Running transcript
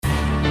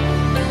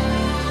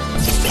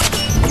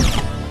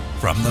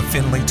From the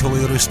Finley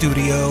Toyota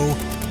studio,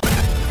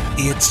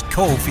 it's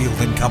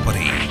Cofield and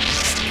Company.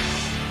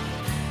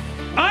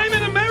 I'm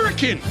an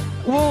American.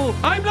 Well,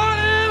 I'm not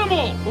an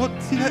animal.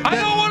 well see, I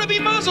don't want to be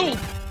muzzled.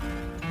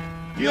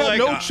 you have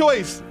no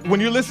choice when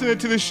you're listening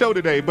to this show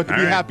today but to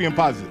be happy and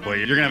positive. Well,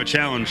 you're going to have a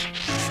challenge.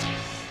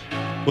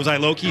 Was I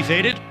low-key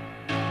faded?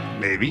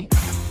 Maybe.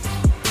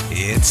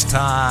 It's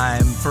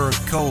time for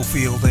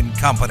Cofield and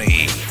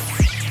Company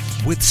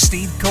with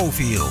Steve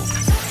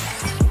Cofield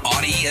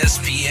on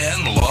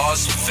ESPN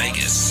Las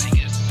Vegas.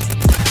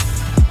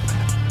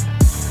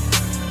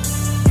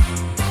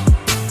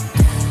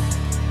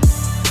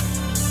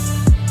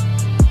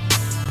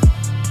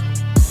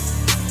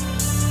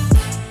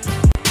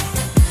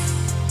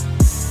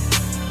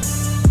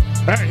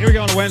 All right, here we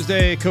go on a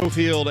Wednesday.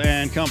 Cofield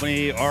and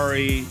Company,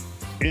 Ari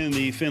in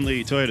the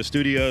Finley Toyota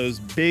studios.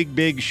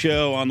 Big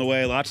show on the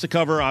way. Lots to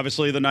cover.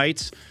 Obviously, the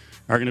Knights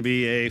are going to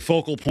be a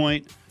focal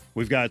point.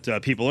 We've got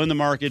people in the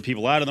market,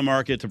 people out of the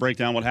market to break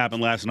down what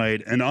happened last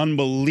night. An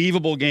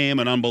unbelievable game,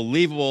 an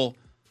unbelievable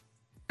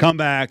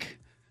comeback,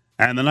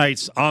 and the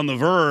Knights on the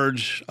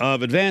verge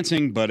of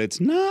advancing, but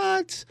it's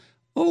not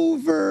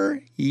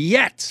over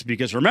yet.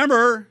 Because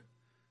remember,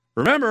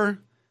 the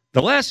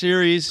last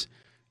series,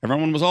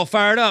 everyone was all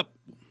fired up.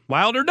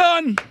 Wilder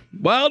done.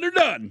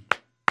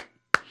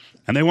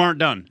 And they weren't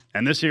done.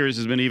 And this series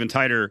has been even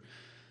tighter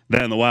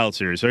than the Wild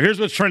series. So here's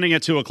what's trending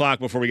at 2 o'clock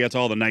before we get to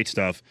all the night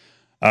stuff.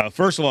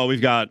 First of all,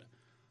 we've got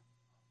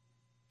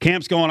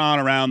camps going on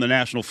around the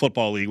National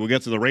Football League. We'll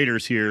get to the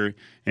Raiders here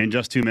in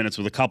just 2 minutes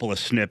with a couple of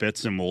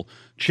snippets, and we'll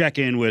check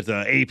in with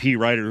AP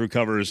writer who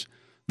covers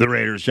the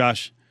Raiders,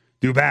 Josh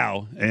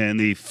Dubow, in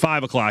the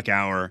 5 o'clock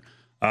hour.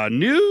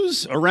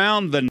 News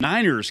around the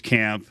Niners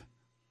camp.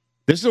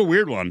 This is a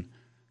weird one.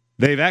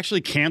 They've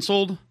actually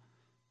canceled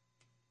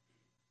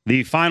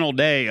the final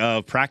day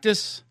of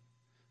practice.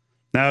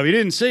 Now, if you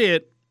didn't see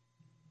it,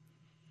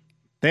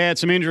 they had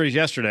some injuries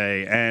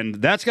yesterday, and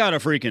that's got to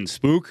freaking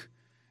spook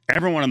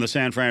everyone in the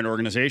San Fran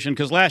organization,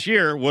 because last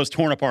year was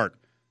torn apart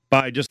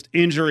by just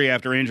injury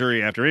after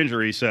injury after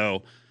injury.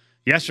 So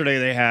yesterday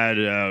they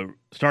had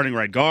starting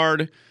right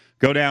guard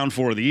go down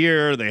for the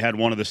year. They had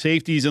one of the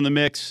safeties in the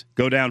mix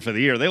go down for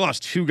the year. They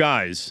lost 2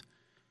 guys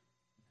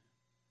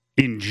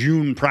in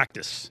June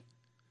practice.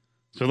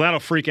 So that'll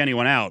freak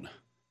anyone out.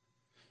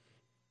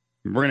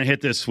 We're going to hit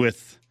this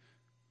with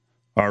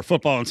our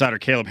football insider,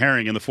 Caleb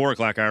Herring, in the 4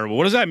 o'clock hour. But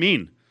what does that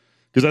mean?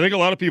 Because I think a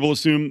lot of people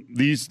assume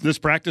this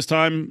practice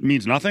time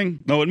means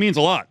nothing. No, it means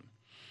a lot.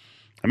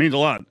 It means a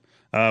lot.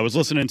 I was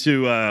listening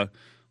to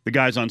the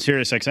guys on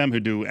SiriusXM who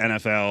do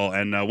NFL,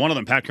 and one of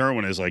them, Pat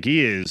Kerwin, is like,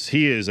 he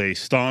is a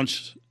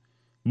staunch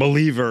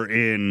believer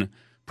in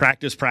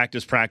practice.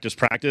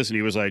 And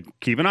he was like,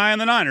 keep an eye on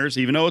the Niners,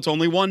 even though it's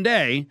only one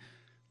day.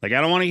 Like,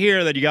 I don't want to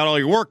hear that you got all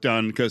your work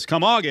done, because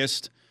come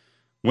August,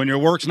 when your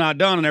work's not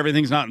done and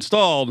everything's not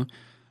installed,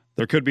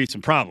 there could be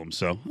some problems.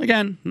 So,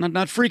 again,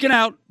 not freaking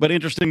out, but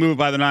interesting move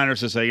by the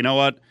Niners to say, you know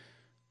what?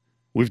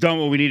 We've done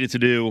what we needed to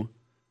do.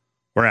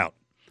 We're out.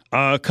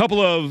 A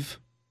couple of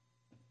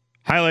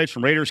highlights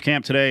from Raiders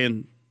camp today,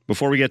 and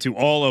before we get to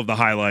all of the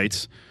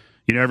highlights,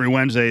 you know, every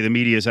Wednesday the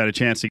media's had a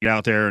chance to get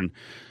out there and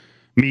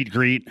meet,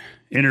 greet,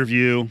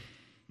 interview,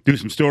 do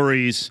some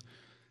stories.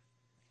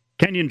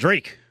 Kenyon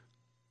Drake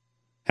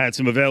had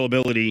some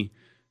availability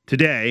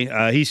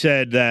today. He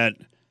said that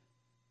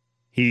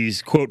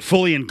he's, quote,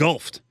 fully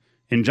engulfed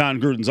in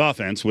John Gruden's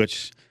offense,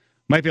 which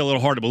might be a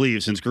little hard to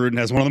believe since Gruden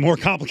has one of the more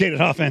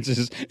complicated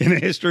offenses in the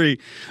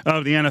history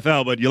of the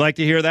NFL. But you like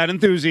to hear that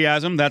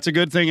enthusiasm. That's a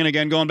good thing. And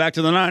again, going back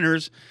to the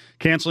Niners,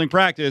 canceling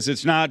practice,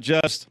 it's not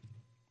just,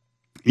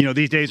 you know,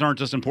 these days aren't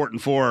just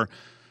important for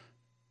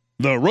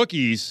the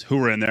rookies who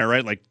are in there,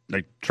 right? Like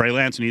Trey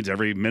Lance needs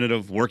every minute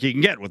of work he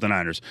can get with the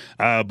Niners.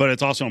 But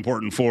it's also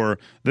important for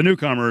the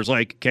newcomers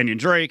like Kenyon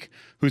Drake,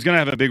 who's going to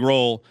have a big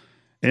role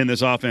in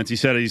this offense. He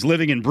said he's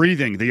living and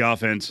breathing the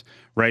offense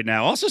right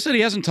now. Also said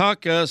he hasn't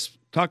talked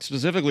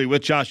specifically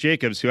with Josh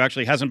Jacobs, who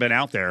actually hasn't been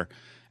out there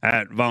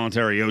at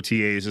voluntary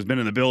OTAs, has been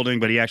in the building,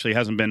 but he actually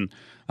hasn't been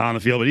on the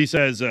field. But he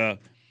says,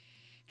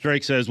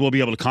 Drake says, we'll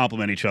be able to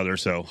complement each other.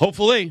 So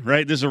hopefully,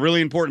 right, this is a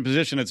really important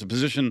position. It's a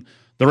position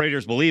the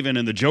Raiders believe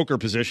in the joker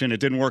position.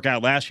 It didn't work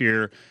out last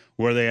year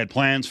where they had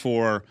plans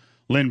for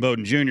Lynn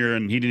Bowden Jr.,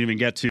 and he didn't even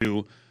get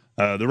to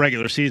the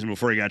regular season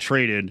before he got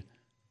traded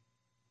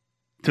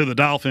to the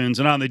Dolphins.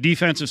 And on the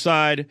defensive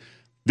side,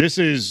 this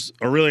is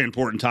a really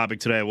important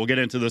topic today. We'll get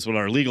into this with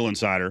our legal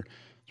insider.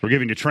 So we're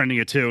giving you trending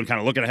at 2 and kind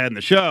of looking ahead in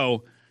the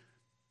show.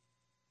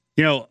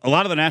 You know, a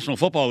lot of the National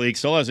Football League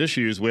still has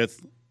issues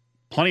with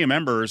plenty of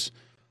members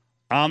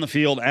on the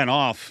field and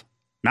off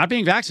not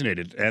being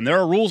vaccinated. And there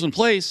are rules in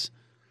place.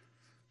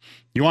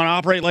 You want to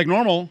operate like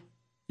normal,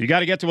 you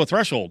got to get to a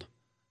threshold.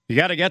 You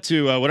got to get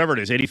to whatever it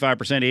is,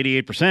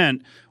 85%,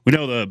 88%. We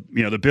know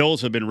the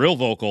Bills have been real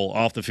vocal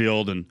off the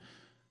field, and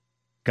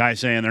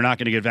guys saying they're not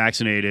going to get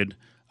vaccinated.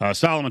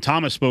 Solomon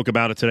Thomas spoke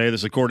about it today.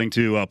 This is according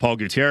to Paul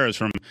Gutierrez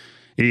from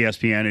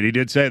ESPN, and he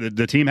did say that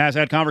the team has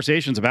had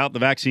conversations about the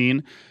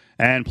vaccine,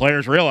 and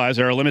players realize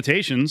there are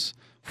limitations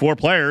for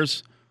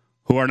players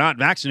who are not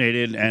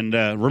vaccinated. And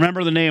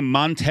remember the name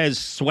Montez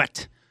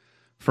Sweat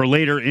for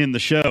later in the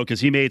show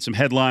because he made some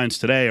headlines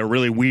today, a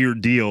really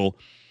weird deal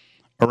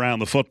around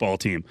the football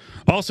team.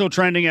 Also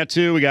trending at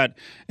 2, we got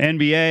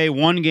NBA,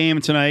 one game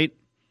tonight.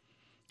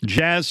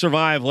 Jazz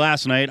survived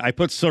last night. I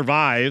put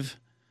survive.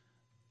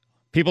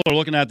 People are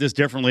looking at this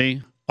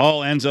differently.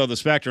 All ends of the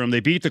spectrum. They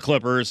beat the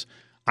Clippers.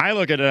 I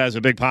look at it as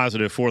a big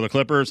positive for the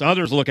Clippers.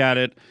 Others look at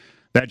it,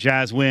 that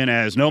Jazz win,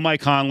 as no Mike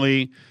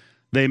Conley.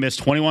 They missed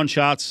 21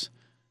 shots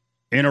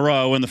in a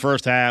row in the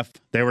first half.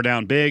 They were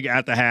down big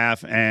at the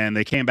half, and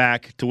they came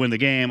back to win the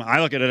game. I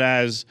look at it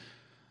as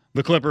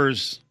the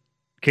Clippers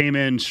came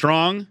in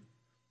strong,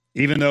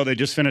 even though they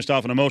just finished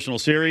off an emotional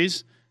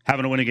series,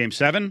 having to win a Game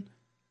 7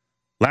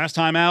 last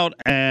time out,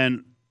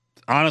 and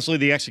honestly,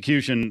 the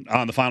execution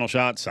on the final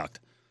shot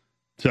sucked.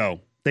 So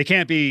they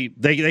can't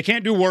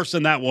do worse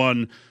than that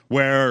one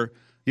where,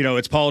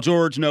 it's Paul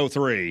George, no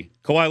 3.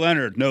 Kawhi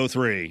Leonard, no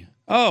 3.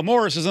 Oh,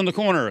 Morris is in the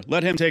corner.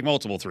 Let him take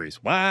multiple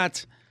threes.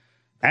 What?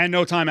 And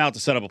no timeout to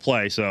set up a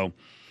play. So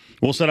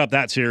we'll set up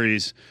that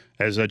series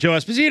as Joe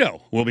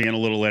Esposito will be in a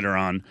little later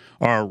on,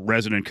 our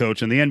resident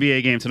coach. And the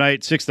NBA game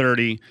tonight,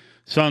 6:30,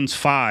 Suns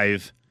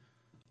 5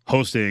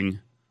 hosting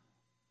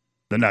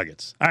the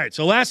Nuggets. All right,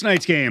 so last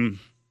night's game,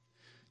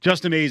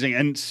 just amazing.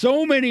 And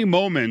so many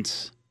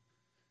moments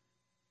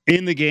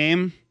in the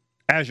game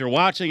as you're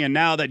watching and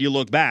now that you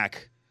look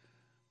back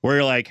where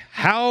you're like,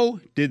 how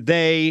did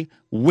they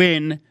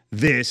win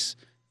this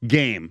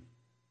game?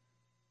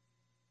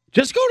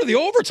 Just go to the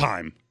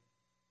overtime.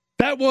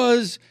 That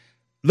was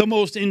the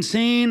most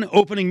insane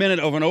opening minute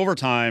of an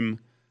overtime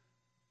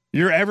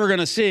you're ever going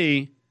to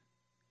see.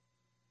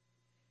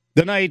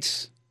 The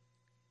Knights,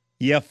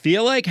 you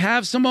feel like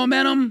have some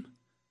momentum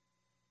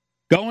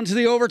going to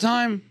the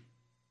overtime.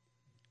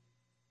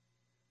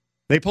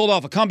 They pulled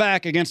off a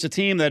comeback against a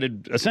team that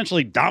had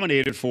essentially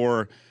dominated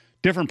for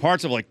different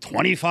parts of like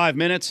 25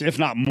 minutes, if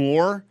not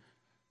more.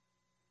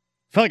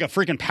 Felt like a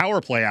freaking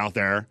power play out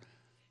there.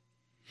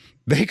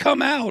 They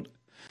come out,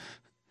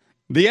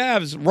 the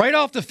Avs, right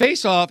off the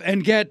faceoff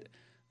and get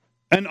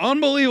an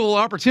unbelievable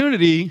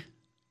opportunity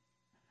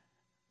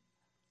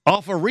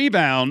off a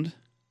rebound.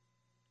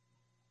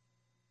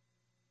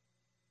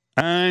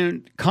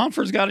 And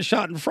Comfort's got a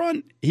shot in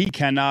front. He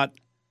cannot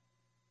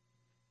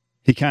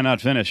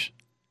finish,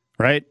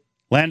 right?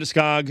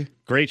 Landeskog,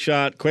 great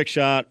shot, quick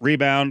shot,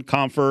 rebound.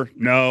 Comfort,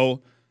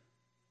 no.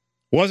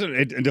 Wasn't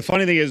it? The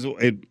funny thing is,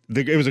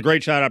 it was a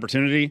great shot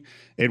opportunity.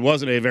 It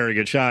wasn't a very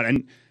good shot.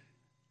 And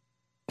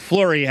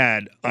Fleury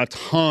had a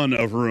ton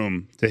of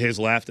room to his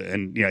left,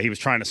 and he was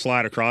trying to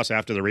slide across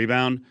after the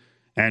rebound,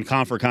 and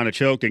Comfort kind of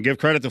choked. And give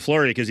credit to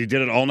Fleury because he did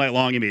it all night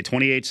long. He made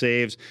 28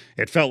 saves.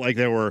 It felt like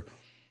there were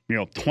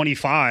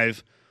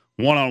 25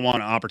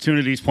 one-on-one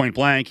opportunities, point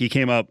blank. He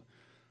came up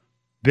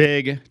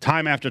big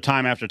time after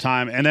time after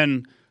time. And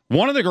then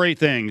one of the great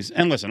things,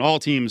 and listen, all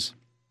teams,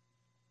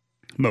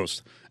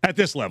 most at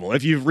this level,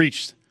 if you've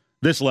reached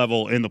this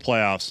level in the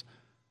playoffs,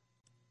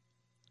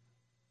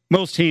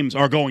 most teams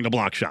are going to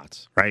block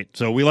shots, right?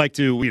 So we like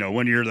to,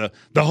 when you're the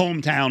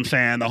hometown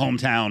fan, the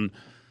hometown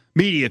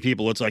media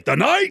people, it's like the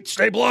Knights,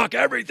 they block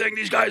everything.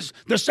 These guys,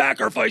 the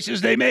sacrifices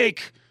they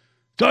make,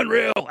 it's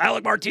unreal.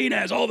 Alec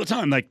Martinez all the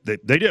time. Like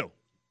they do.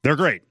 They're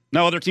great.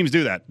 No other teams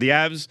do that. The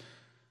Avs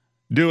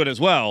do it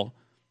as well.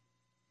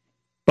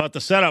 But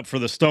the setup for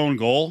the Stone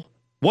goal,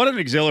 what an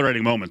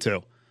exhilarating moment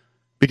too.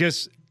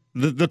 Because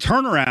the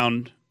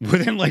turnaround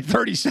within like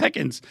 30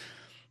 seconds,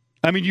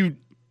 I mean, you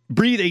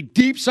breathe a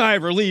deep sigh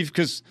of relief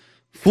because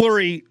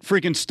Fleury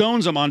freaking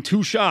stones him on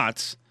 2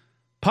 shots.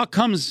 Puck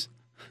comes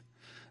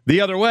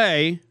the other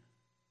way.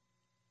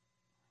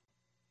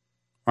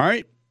 All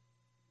right.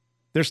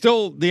 The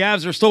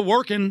Avs are still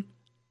working.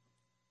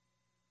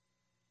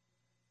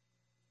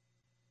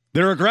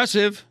 They're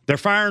aggressive. They're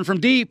firing from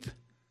deep.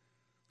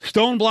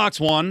 Stone blocks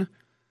one.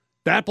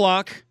 That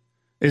block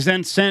is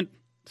then sent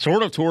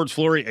sort of towards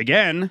Fleury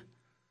again.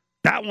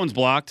 That one's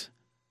blocked.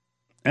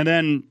 And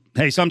then,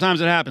 hey,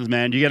 sometimes it happens,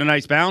 man. You get a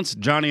nice bounce.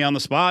 Johnny on the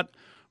spot.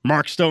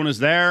 Mark Stone is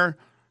there.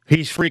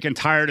 He's freaking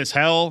tired as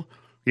hell.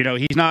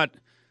 He's not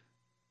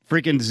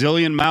freaking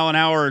zillion mile an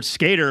hour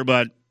skater,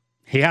 but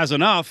he has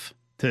enough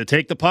to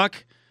take the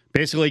puck,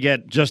 basically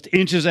get just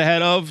inches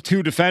ahead of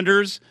 2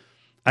 defenders.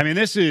 I mean,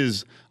 this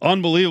is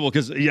unbelievable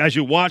because as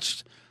you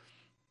watched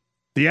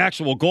the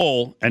actual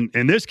goal, and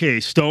in this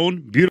case,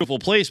 Stone, beautiful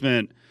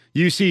placement,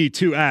 you see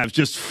 2 Avs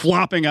just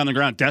flopping on the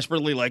ground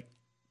desperately like,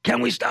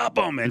 can we stop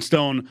them? And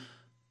Stone,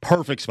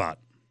 perfect spot.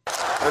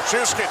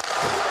 Nichushkin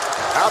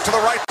out to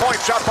the right point,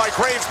 shot by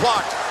Graves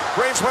blocked.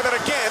 Graves with it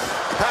again.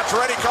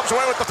 Pacioretty comes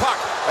away with the puck.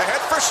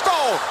 Ahead for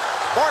Stone.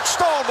 Mark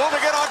Stone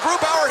moving it on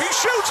Grubauer. He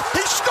shoots.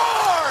 He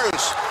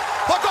scores!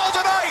 The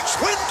Golden Knights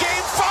win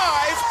Game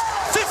 5,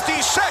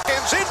 50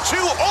 seconds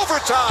into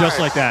overtime. Just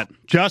like that.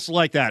 Just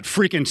like that.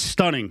 Freaking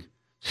stunning.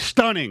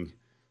 Stunning.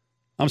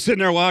 I'm sitting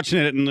there watching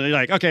it and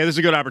like, okay, this is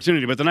a good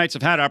opportunity. But the Knights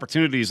have had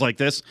opportunities like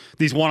this,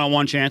 these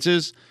one-on-one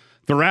chances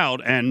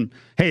throughout. And,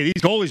 hey,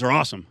 these goalies are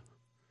awesome.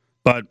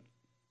 But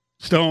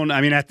Stone, I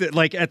mean, at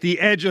the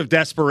edge of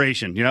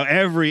desperation,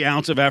 every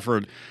ounce of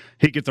effort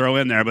he could throw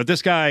in there. But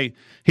this guy,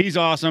 he's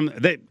awesome.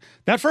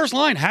 That first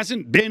line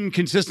hasn't been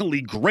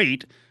consistently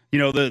great.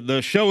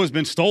 The show has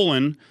been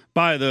stolen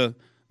by the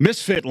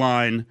misfit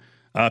line.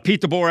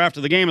 Pete DeBoer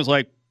after the game is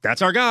like,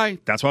 that's our guy.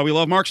 That's why we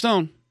love Mark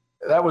Stone.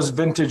 That was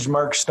vintage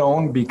Mark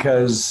Stone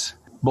because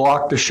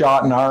blocked the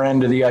shot in our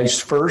end of the ice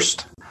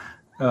first.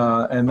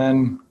 And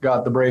then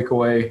got the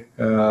breakaway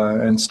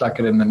and stuck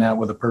it in the net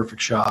with a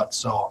perfect shot.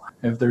 So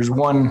if there's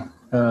one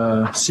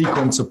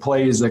sequence of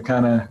plays that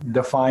kind of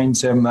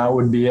defines him, that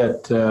would be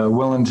it.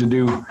 Willing to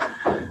do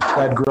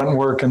that grunt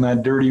work and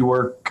that dirty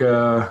work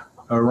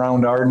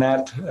around our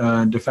net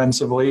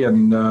defensively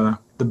and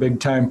the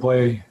big-time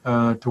play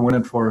to win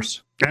it for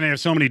us. And they have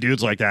so many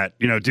dudes like that.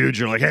 Dudes,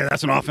 you're like, hey,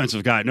 that's an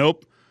offensive guy.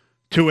 Nope.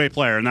 Two-way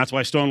player, and that's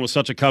why Stone was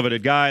such a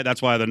coveted guy.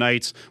 That's why the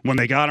Knights, when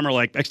they got him, are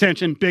like,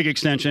 extension, big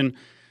extension.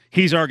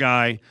 He's our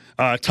guy.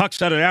 Tuck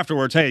said it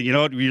afterwards, hey,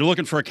 you're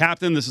looking for a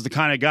captain. This is the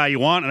kind of guy you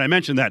want. And I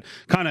mentioned that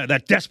kind of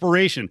that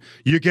desperation.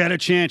 You get a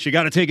chance. You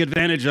got to take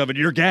advantage of it.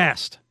 You're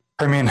gassed.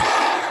 I mean,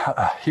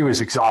 he was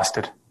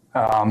exhausted.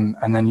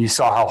 And then you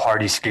saw how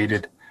hard he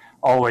skated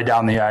all the way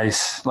down the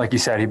ice. Like you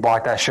said, he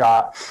blocked that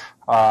shot.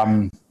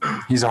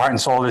 He's the heart and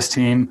soul of this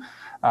team.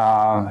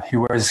 He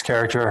wears his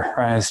character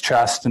on his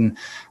chest, and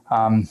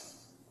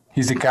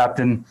he's the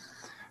captain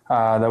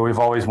that we've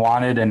always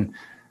wanted. And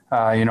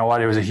you know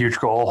what? It was a huge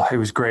goal. It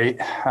was great.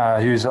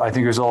 I think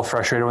he was a little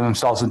frustrated with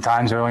himself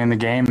sometimes early in the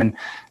game, and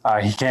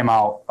he came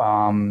out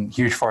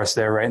huge for us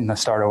there right in the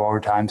start of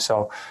overtime.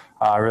 So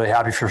really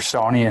happy for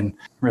Stoney and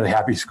really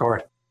happy he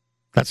scored.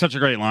 That's such a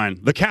great line.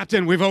 The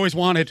captain we've always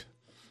wanted.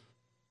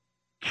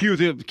 Cue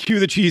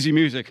the cheesy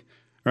music,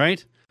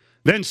 right?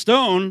 Then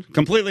Stone,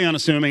 completely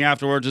unassuming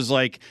afterwards, is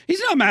like, he's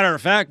not matter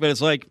of fact, but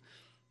it's like,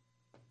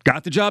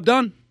 got the job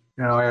done.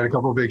 I had a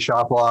couple of big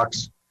shot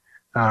blocks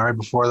right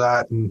before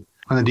that, and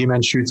when the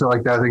D-man shoots it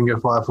like that, they can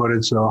get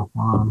flat-footed, so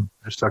I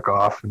just took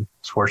off and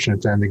was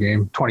fortunate to end the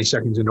game. 20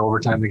 seconds into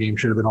overtime, the game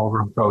should have been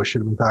over. Probably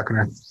should have been packing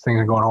our thing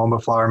and going home,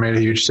 but Flower made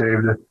a huge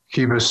save to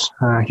keep us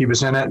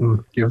in it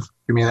and give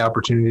me the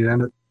opportunity to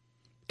end it.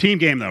 Team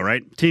game, though,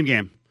 right? Team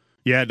game.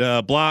 You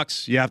had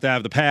blocks. You have to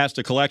have the pass,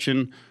 the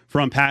collection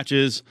from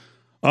Patches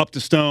up to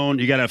Stone.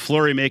 You got to have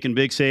Fleury making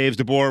big saves.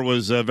 DeBoer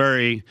was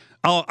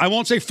I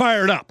won't say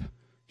fired up.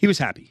 He was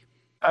happy.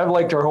 I've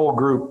liked our whole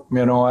group. The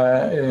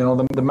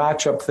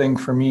matchup thing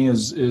for me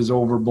is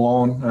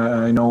overblown.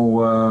 I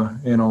know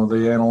the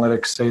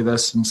analytics say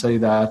this and say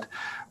that.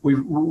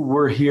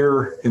 We're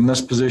here in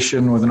this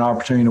position with an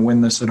opportunity to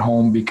win this at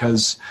home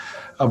because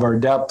of our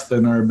depth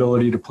and our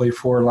ability to play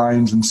four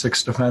lines and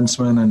six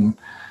defensemen, and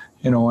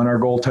our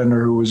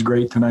goaltender who was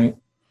great tonight.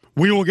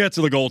 We will get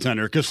to the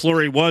goaltender because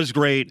Fleury was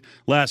great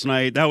last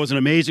night. That was an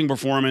amazing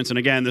performance. And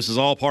again, this is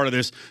all part of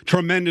this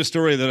tremendous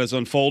story that has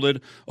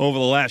unfolded over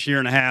the last year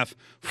and a half.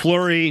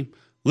 Fleury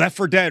left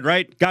for dead,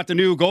 right? Got the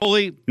new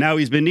goalie. Now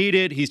he's been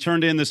needed. He's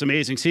turned in this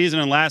amazing season.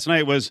 And last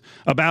night was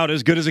about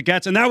as good as it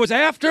gets. And that was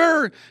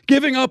after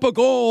giving up a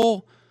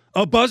goal,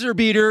 a buzzer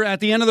beater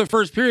at the end of the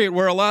first period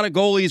where a lot of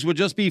goalies would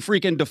just be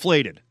freaking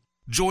deflated.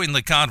 Join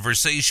the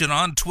conversation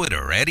on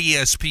Twitter at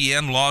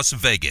ESPN Las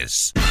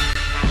Vegas.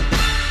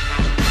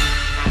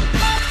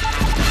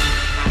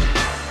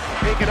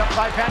 Taken up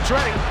by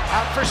Pacioretty,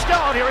 out for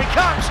Stone, here he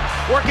comes,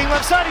 working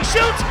left side, he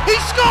shoots, he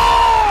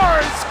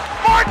scores!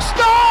 Mark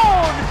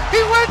Stone!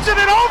 He wins it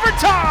in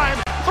overtime!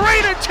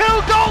 3-2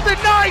 Golden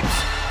Knights!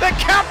 The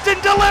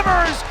captain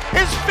delivers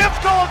his fifth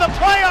goal of the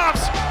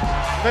playoffs!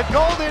 The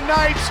Golden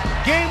Knights,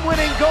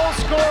 game-winning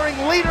goal-scoring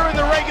leader in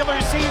the regular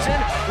season,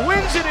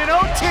 wins it in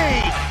OT!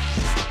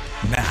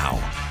 Now,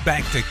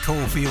 back to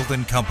Cofield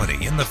and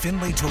Company in the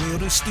Findlay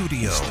Toyota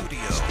studio.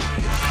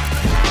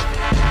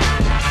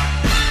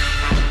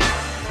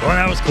 Boy,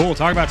 that was cool.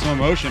 Talk about some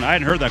emotion. I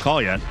hadn't heard that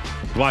call yet.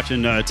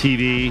 Watching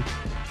TV.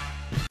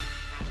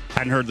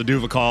 Hadn't heard the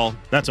Duva call.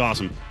 That's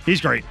awesome. He's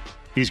great.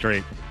 He's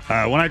great.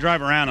 When I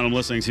drive around and I'm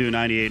listening to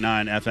 98.9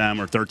 FM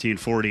or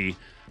 1340,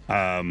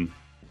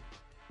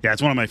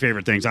 it's one of my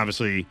favorite things.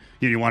 Obviously,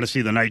 you want to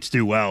see the Knights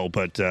do well,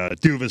 but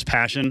Duva's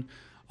passion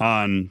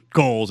on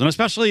goals, and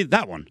especially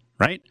that one,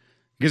 right?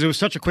 Because it was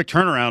such a quick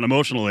turnaround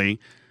emotionally.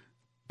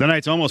 The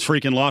Knights almost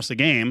freaking lost the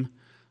game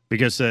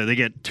because they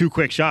get two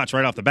quick shots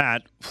right off the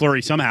bat.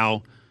 Fleury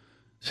somehow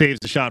saves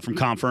the shot from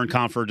Compher, and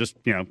Compher just,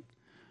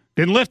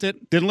 didn't lift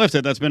it.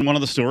 That's been one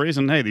of the stories.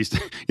 And hey, these,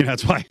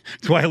 that's why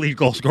elite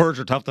goal scorers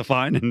are tough to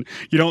find, and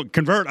you don't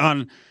convert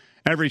on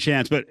every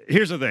chance. But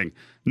here's the thing.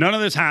 None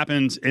of this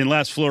happens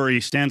unless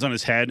Fleury stands on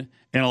his head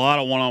in a lot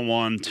of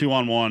one-on-one,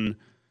 two-on-one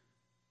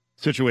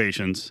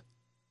situations.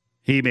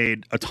 He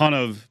made a ton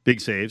of big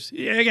saves.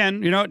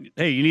 Again,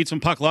 hey, you need some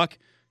puck luck.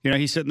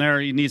 He's sitting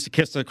there. He needs to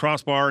kiss the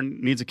crossbar and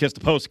needs to kiss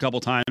the post a couple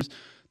times.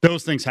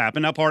 Those things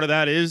happen. Now, part of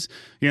that is,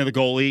 the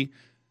goalie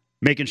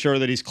making sure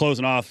that he's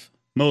closing off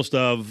most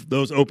of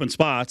those open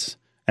spots.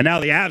 And now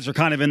the Avs are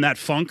kind of in that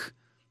funk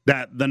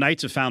that the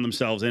Knights have found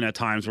themselves in at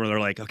times where they're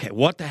like, okay,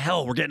 what the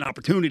hell? We're getting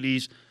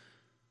opportunities.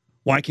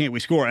 why can't we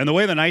score? And the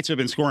way the Knights have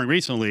been scoring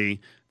recently,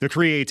 the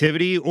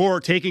creativity or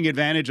taking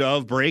advantage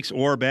of breaks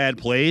or bad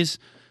plays.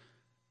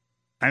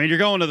 I mean, you're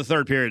going to the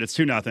third period. It's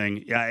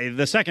 2-0. Yeah,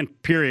 the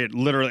second period,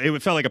 literally,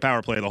 it felt like a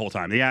power play the whole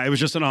time. Yeah, it was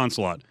just an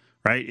onslaught,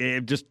 right?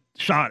 It just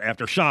shot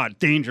after shot,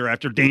 danger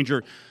after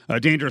danger, a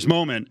dangerous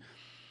moment.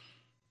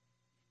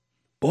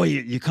 Boy,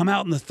 you come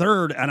out in the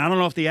third, and I don't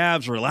know if the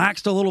Avs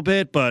relaxed a little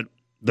bit, but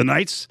the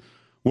Knights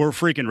were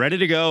freaking ready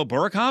to go.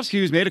 Burakovsky,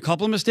 who's made a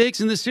couple of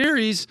mistakes in this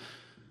series,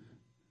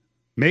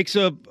 makes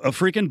a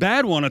freaking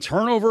bad one, a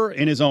turnover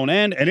in his own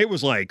end, and it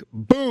was like,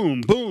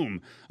 boom,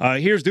 boom.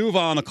 Here's Duva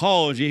on the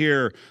call as you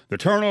hear the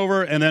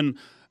turnover, and then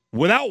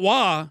without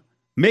Wah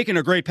making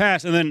a great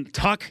pass, and then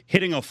Tuck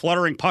hitting a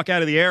fluttering puck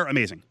out of the air.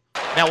 Amazing.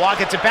 Now Wah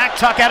gets it back,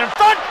 Tuck out in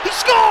front, he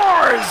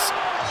scores!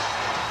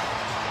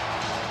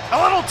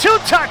 A little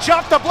two-touch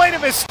off the blade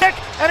of his stick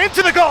and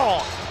into the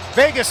goal.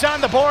 Vegas on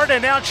the board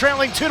and now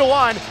trailing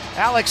 2-1.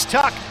 Alex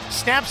Tuck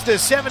snaps the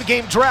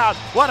 7-game drought.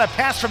 What a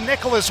pass from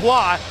Nicholas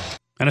Wah.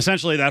 And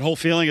essentially that whole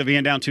feeling of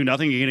being down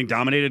 2-0, you're getting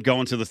dominated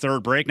going to the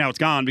third break. Now it's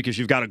gone because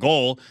you've got a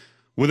goal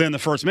within the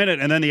first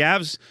minute. And then the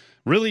Avs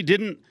really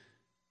didn't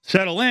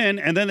settle in.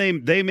 And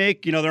then they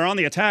make, they're on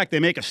the attack. They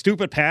make a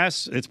stupid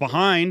pass. It's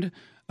behind,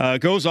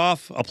 goes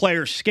off a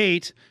player's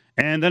skate.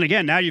 And then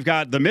again, now you've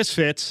got the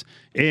misfits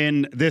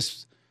in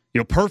this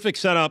perfect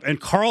setup.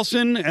 And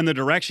Karlsson and the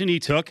direction he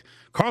took,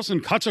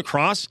 Karlsson cuts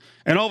across,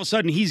 and all of a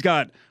sudden he's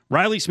got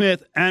Riley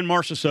Smith and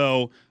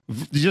Marchessault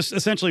just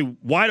essentially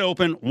wide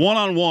open,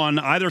 one-on-one,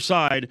 either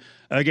side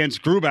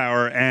against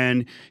Grubauer,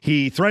 and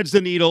he threads the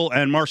needle,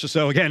 and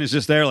Marchessault, again, is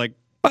just there like,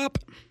 pop.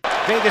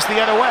 Vegas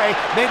the other way,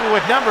 maybe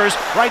with numbers.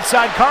 Right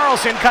side,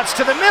 Karlsson cuts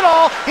to the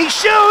middle. He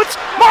shoots.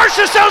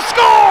 Marchessault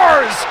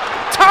scores!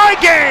 Tie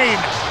game!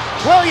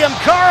 William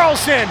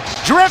Karlsson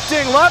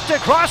drifting left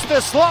across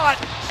the slot.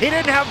 He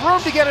didn't have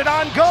room to get it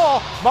on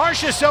goal.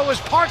 Marchessault was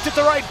parked at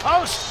the right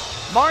post.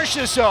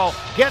 Marchessault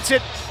gets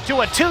it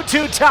to a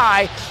 2-2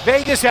 tie.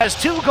 Vegas has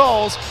 2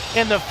 goals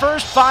in the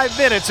first 5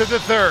 minutes of the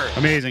third.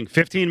 Amazing.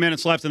 15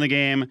 minutes left in the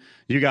game.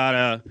 You got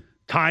a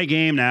tie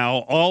game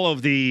now. All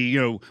of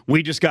the,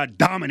 we just got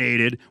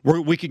dominated.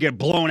 We could get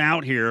blown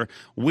out here.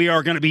 We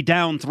are going to be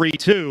down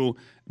 3-2.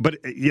 But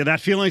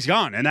that feeling's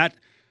gone. And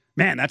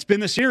that's been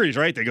the series,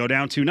 right? They go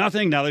down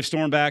 2-0. Now they've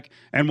stormed back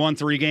and won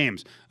 3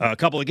 games. A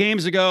couple of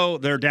games ago,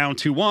 they're down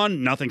 2-1.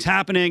 Nothing's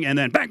happening. And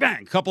then bang,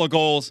 bang, couple of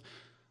goals.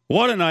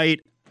 What a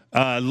night.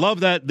 Love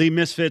that the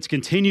Misfits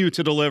continue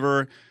to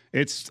deliver.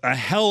 It's a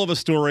hell of a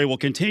story. We'll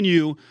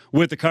continue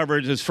with the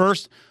coverage. As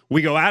first,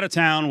 we go out of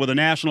town with a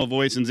national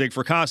voice in Zig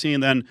Fracassi,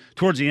 and then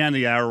towards the end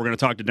of the hour, we're going to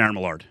talk to Darren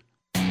Millard.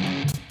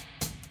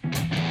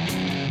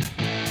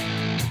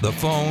 The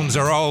phones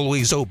are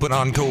always open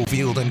on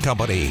Cofield and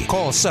Company.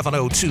 Call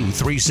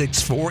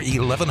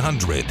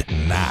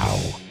 702-364-1100 now.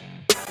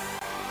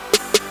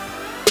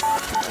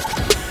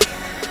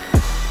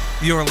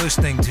 You're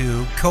listening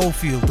to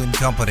Cofield and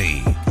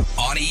Company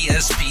on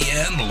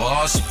ESPN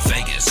Las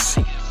Vegas.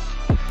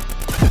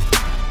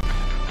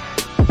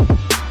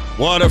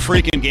 What a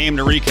freaking game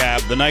to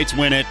recap. The Knights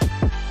win it.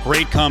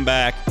 Great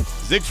comeback.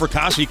 Zig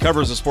Fracassi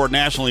covers the sport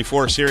nationally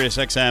for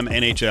SiriusXM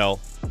NHL.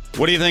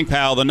 What do you think,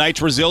 pal? The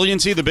Knights'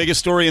 resiliency, the biggest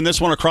story in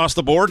this one across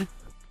the board?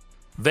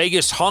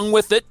 Vegas hung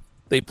with it.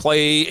 They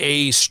play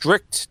a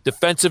strict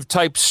defensive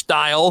type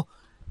style.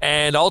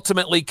 And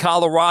ultimately,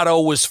 Colorado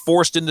was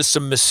forced into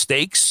some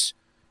mistakes,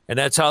 and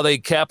that's how they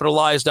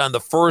capitalized on the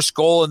first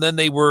goal, and then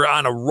they were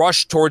on a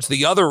rush towards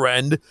the other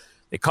end.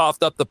 They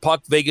coughed up the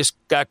puck. Vegas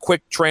got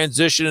quick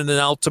transition, and then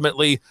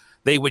ultimately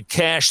they would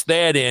cash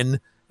that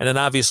in, and then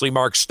obviously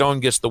Mark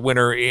Stone gets the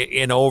winner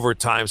in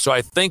overtime. So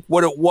I think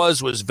what it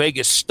was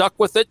Vegas stuck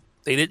with it.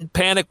 They didn't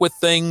panic with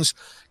things.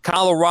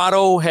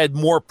 Colorado had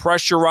more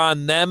pressure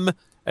on them,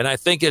 and I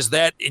think as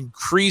that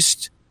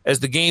increased as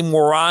the game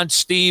wore on,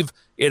 Steve,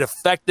 it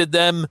affected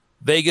them.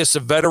 Vegas, a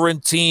veteran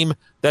team.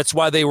 That's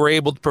why they were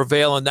able to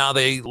prevail, and now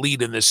they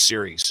lead in this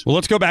series. Well,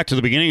 let's go back to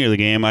the beginning of the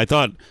game. I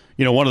thought,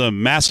 one of the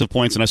massive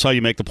points, and I saw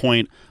you make the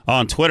point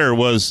on Twitter,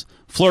 was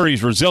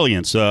Fleury's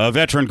resilience. A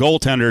veteran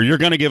goaltender, you're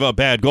going to give up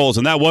bad goals,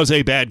 and that was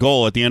a bad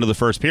goal at the end of the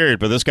first period,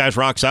 but this guy's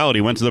rock solid.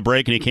 He went to the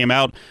break, and he came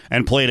out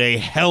and played a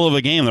hell of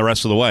a game the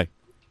rest of the way.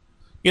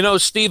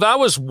 Steve, I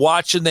was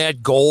watching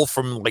that goal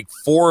from like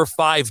 4 or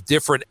 5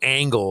 different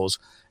angles,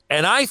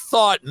 and I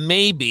thought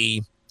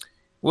maybe –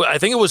 I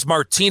think it was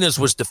Martinez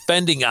was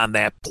defending on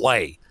that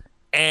play.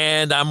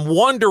 And I'm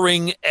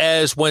wondering,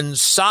 as when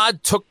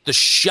Saad took the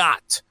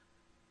shot,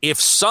 if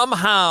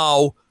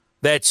somehow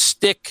that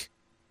stick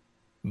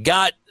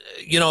got,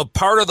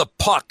 part of the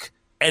puck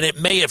and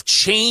it may have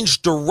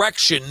changed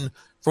direction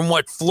from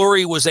what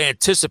Fleury was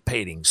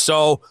anticipating.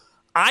 So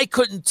I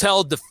couldn't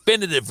tell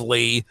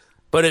definitively,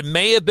 but it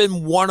may have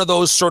been one of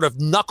those sort of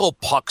knuckle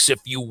pucks, if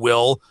you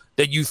will,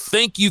 that you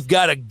think you've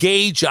got a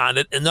gauge on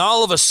it, and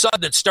all of a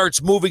sudden it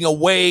starts moving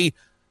away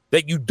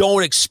that you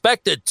don't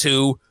expect it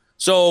to.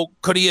 So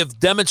could he have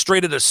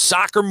demonstrated a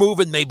soccer move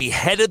and maybe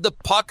headed the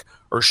puck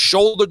or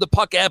shouldered the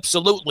puck?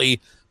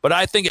 Absolutely. But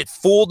I think it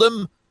fooled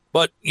him.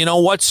 But you know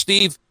what,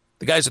 Steve?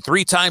 The guy's a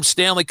 3-time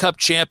Stanley Cup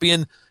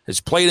champion. has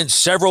played in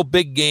several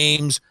big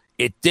games.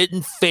 It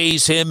didn't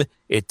faze him.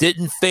 It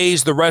didn't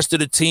faze the rest of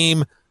the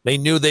team. They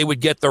knew they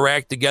would get their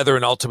act together,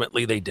 and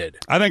ultimately they did.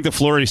 I think the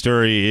Fleury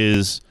story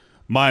is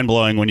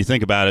mind-blowing when you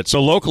think about it.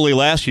 So locally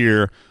last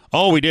year,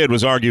 all we did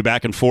was argue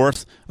back and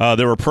forth.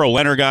 There were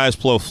pro-Leonard guys,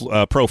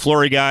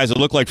 pro-Fleury guys. It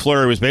looked like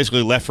Fleury was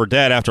basically left for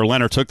dead after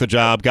Leonard took the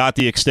job, got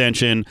the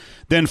extension.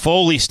 Then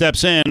Foley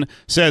steps in,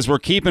 says, we're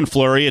keeping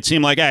Fleury. It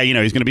seemed like,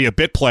 he's going to be a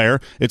bit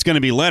player. It's going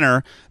to be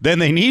Leonard. Then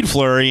they need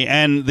Fleury,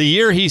 and the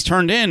year he's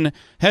turned in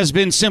has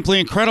been simply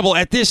incredible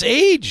at this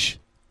age.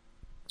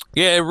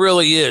 Yeah, it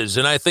really is.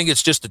 And I think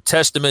it's just a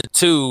testament,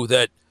 too,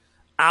 that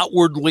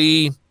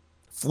outwardly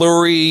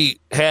Fleury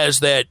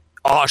has that,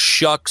 aw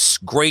shucks,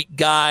 great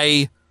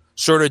guy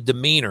sort of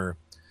demeanor.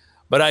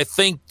 But I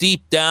think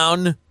deep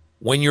down,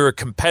 when you're a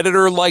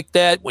competitor like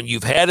that, when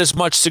you've had as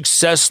much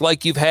success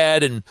like you've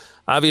had, and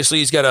obviously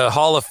he's got a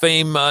Hall of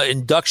Fame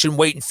induction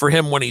waiting for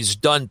him when he's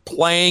done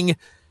playing,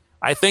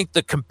 I think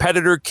the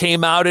competitor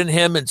came out in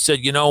him and said,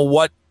 you know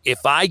what,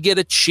 if I get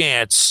a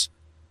chance,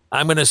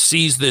 I'm going to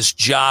seize this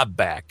job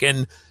back.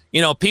 And,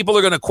 people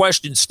are going to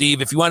question,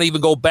 Steve, if you want to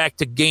even go back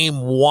to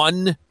game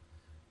one,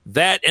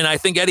 and I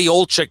think Eddie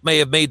Olczyk may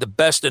have made the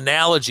best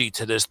analogy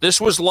to this. This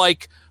was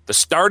like the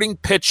starting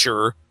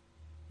pitcher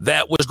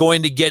that was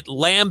going to get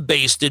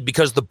lambasted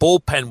because the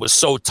bullpen was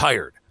so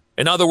tired.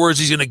 In other words,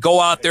 he's going to go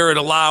out there and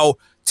allow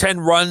 10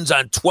 runs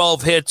on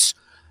 12 hits.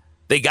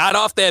 They got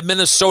off that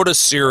Minnesota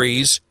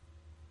series.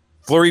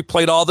 Fleury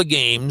played all the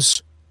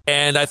games,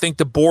 and I think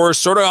the Boars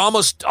sort of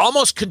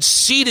almost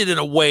conceded in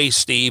a way,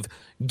 Steve,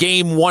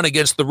 game one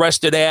against the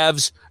rested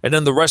Avs, and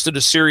then the rest of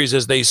the series,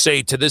 as they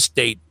say to this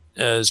date,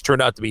 has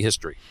turned out to be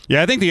history.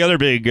 Yeah, I think the other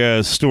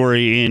big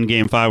story in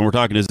Game 5, when we're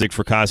talking to Zig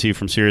Fracassi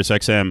from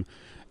SiriusXM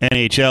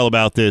NHL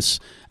about this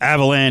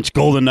Avalanche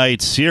Golden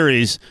Knights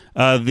series,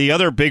 the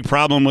other big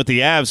problem with the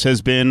Avs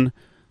has been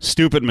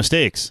stupid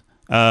mistakes.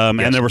 Yes.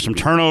 And there were some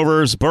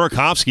turnovers.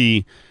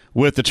 Burakovsky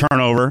with the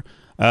turnover,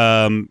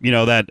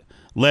 that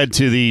led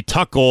to the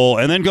Tuch goal.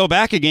 And then go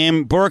back a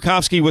game,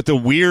 Burakovsky with the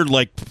weird,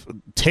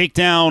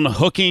 takedown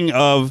hooking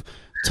of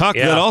Tuch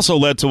that also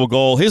led to a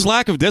goal. His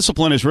lack of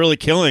discipline is really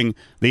killing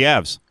the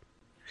Avs.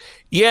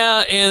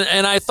 Yeah,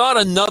 and I thought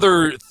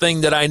another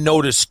thing that I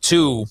noticed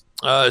too,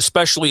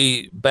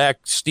 especially back,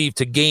 Steve,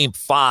 to Game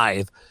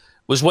 5,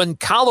 was when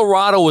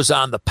Colorado was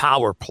on the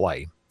power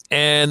play.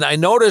 And I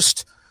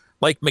noticed,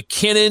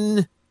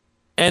 McKinnon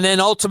and then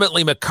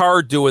ultimately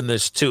McCarr doing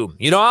this too.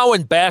 You know how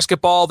in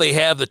basketball they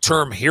have the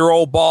term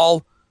hero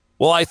ball?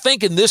 Well, I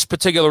think in this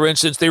particular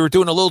instance, they were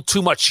doing a little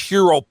too much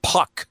hero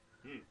puck.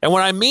 And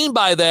what I mean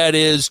by that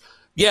is,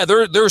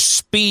 their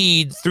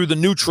speed through the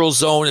neutral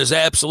zone is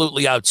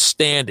absolutely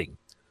outstanding.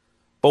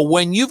 But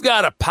when you've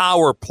got a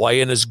power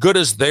play, and as good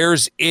as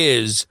theirs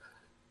is,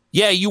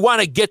 you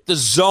want to get the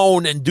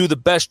zone and do the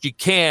best you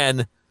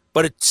can,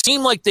 but it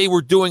seemed like they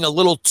were doing a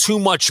little too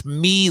much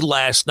me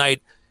last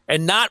night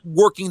and not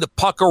working the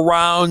puck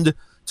around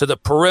to the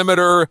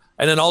perimeter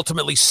and then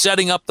ultimately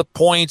setting up the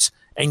points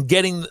and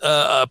getting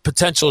a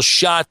potential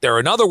shot there.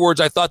 In other words,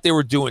 I thought they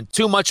were doing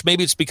too much.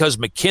 Maybe it's because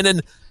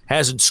McKinnon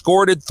hasn't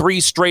scored in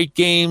 3 straight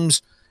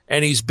games,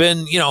 and he's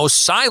been,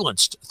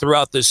 silenced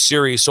throughout this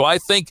series. So I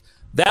think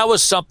that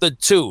was something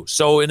too.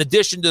 So in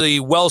addition to the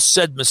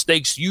well-said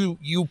mistakes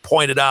you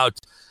pointed out,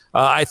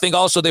 I think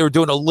also they were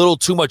doing a little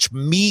too much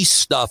me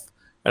stuff,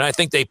 and I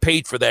think they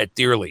paid for that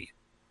dearly.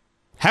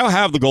 How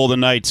have the Golden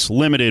Knights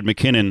limited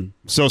McKinnon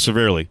so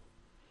severely?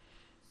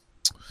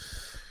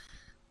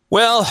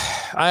 Well,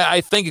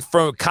 I think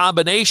from a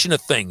combination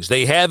of things.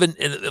 They haven't,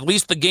 at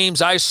least the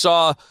games I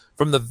saw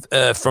from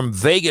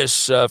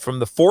Vegas, from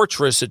the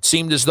Fortress, it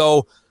seemed as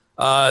though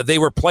they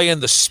were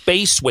playing the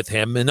space with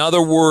him. In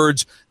other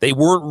words, they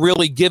weren't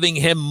really giving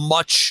him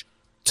much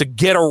to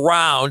get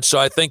around. So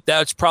I think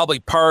that's probably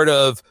part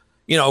of,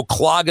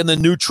 clogging the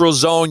neutral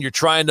zone. You're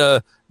trying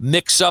to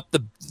mix up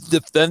the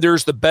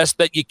defenders the best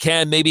that you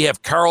can. Maybe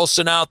have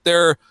Carlson out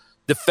there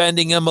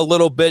defending him a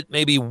little bit,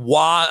 maybe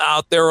Waugh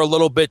out there a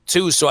little bit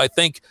too. So I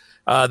think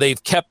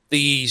they've kept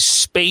the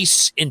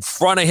space in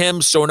front of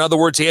him. So in other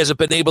words, he hasn't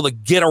been able to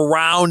get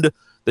around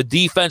the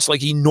defense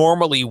like he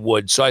normally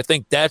would. So I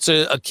think that's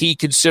a key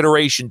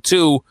consideration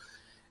too.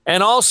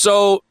 And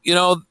also,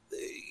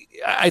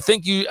 I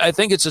think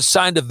it's a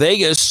sign to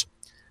Vegas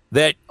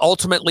that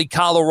ultimately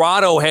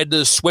Colorado had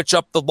to switch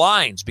up the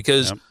lines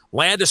because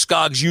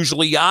Landeskog's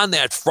usually on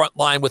that front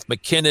line with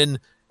McKinnon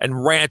and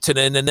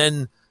Rantanen, and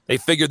then they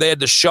figured they had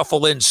to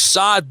shuffle in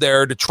Saad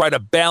there to try to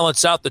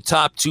balance out the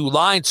top 2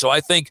 lines. So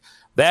I think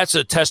that's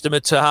a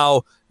testament to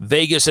how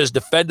Vegas has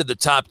defended the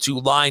top 2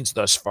 lines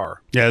thus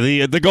far. Yeah,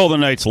 the Golden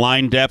Knights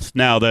line depth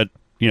now that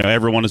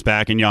everyone is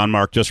back and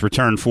Janmark just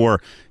returned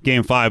for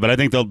Game 5, but I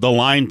think the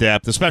line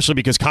depth, especially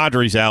because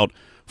Kadri's out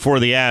for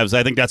the Avs,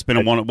 I think that's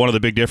been one of the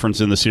big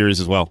differences in the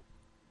series as well.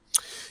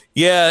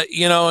 Yeah,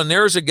 and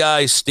there's a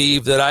guy,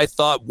 Steve, that I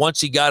thought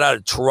once he got out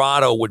of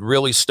Toronto would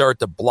really start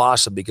to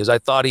blossom because I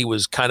thought he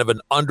was kind of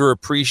an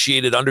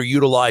underappreciated,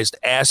 underutilized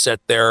asset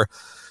there.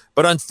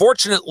 But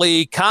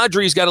unfortunately,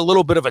 Kadri's got a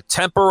little bit of a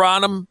temper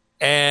on him,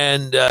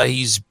 and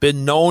he's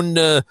been known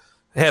to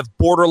have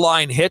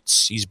borderline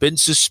hits. He's been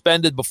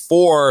suspended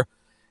before,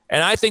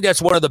 and I think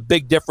that's one of the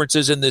big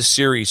differences in this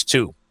series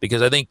too,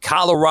 because I think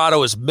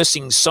Colorado is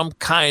missing some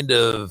kind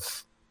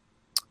of,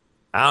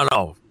 I don't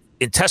know,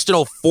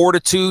 intestinal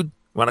fortitude.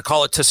 You want to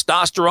call it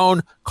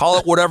testosterone? Call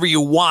it whatever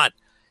you want.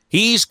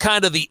 He's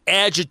kind of the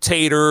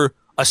agitator,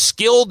 a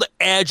skilled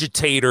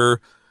agitator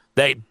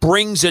that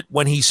brings it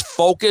when he's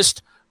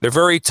focused. They're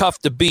very tough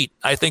to beat.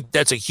 I think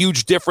that's a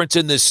huge difference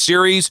in this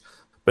series.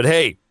 But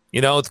hey,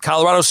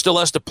 Colorado still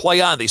has to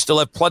play on. They still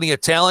have plenty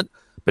of talent.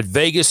 But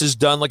Vegas has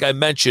done, like I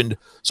mentioned,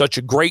 such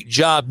a great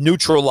job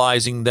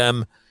neutralizing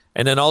them.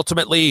 And then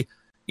ultimately,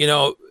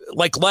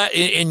 like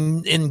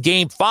in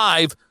Game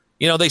 5,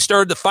 they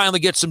started to finally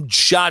get some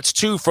shots,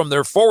 too, from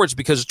their forwards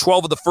because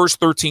 12 of the first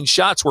 13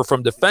 shots were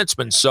from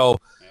defensemen. So,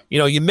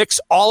 you mix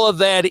all of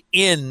that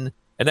in,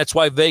 and that's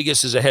why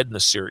Vegas is ahead in the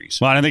series.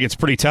 Well, I think it's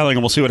pretty telling,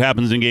 and we'll see what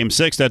happens in Game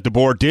 6, that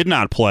DeBoer did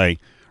not play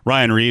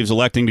Ryan Reeves,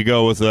 electing to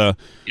go with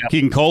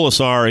Keegan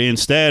Colasar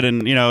instead.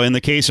 And, in the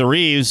case of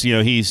Reeves,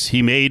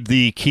 he made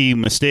the key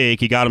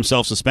mistake. He got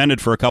himself suspended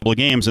for a couple of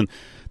games, and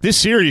this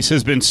series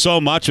has been so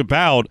much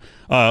about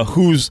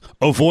who's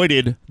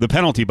avoided the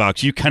penalty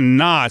box. You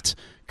cannot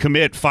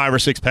commit 5 or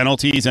 6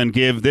 penalties and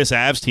give this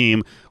Avs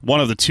team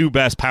one of the 2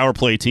 best power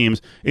play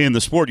teams in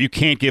the sport. You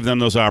can't give them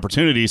those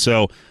opportunities,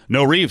 so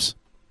no Reeves.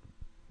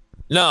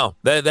 No,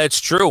 that's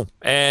true.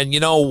 And you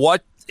know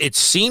what? It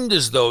seemed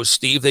as though,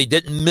 Steve, they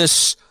didn't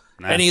miss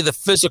any of the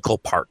physical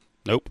part.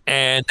 Nope.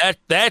 And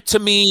that to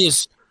me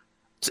is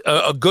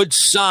a good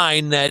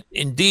sign that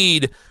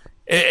indeed,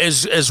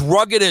 as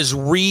rugged as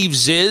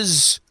Reeves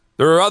is,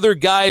 there are other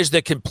guys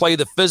that can play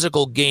the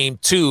physical game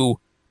too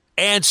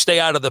and stay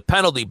out of the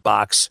penalty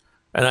box.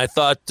 And I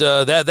thought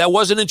that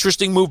was an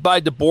interesting move by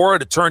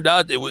DeBoer. It turned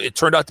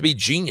out to be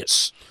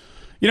genius.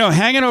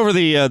 Hanging over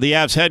the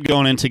Avs' head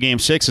going into Game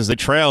 6 as they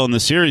trail in the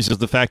series is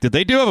the fact that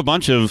they do have a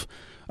bunch of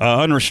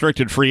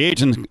unrestricted free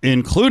agents,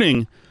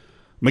 including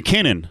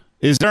McKinnon.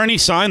 Is there any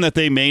sign that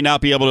they may not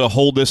be able to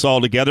hold this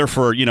all together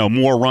for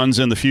more runs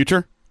in the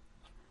future?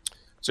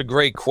 It's a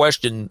great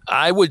question.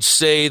 I would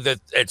say that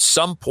at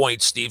some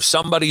point, Steve,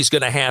 somebody's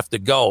going to have to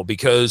go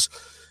because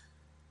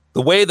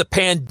the way the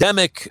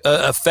pandemic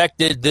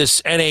affected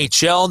this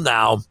NHL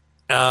now,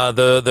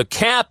 the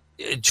cap,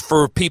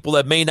 for people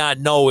that may not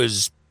know,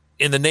 is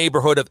in the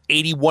neighborhood of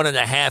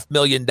 $81.5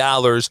 million,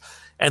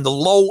 and the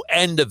low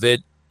end of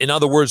it, in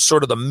other words,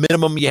 sort of the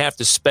minimum you have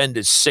to spend,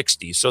 is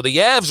 60. So the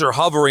Avs are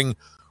hovering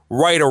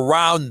right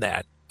around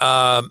that.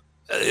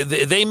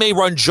 They may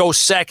run Joe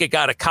Sakic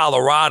out of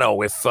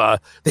Colorado if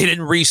they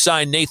didn't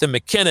re-sign Nathan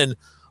McKinnon,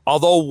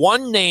 although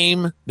one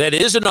name that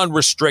isn't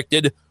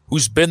unrestricted,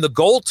 who's been the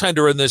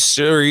goaltender in this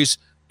series,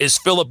 is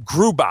Philip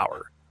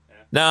Grubauer.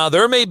 Now,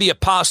 there may be a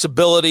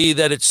possibility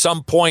that at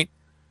some point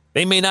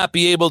they may not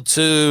be able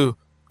to,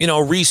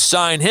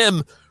 re-sign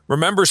him.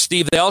 Remember,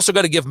 Steve, they also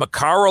got to give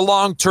Makar a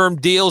long-term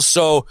deal.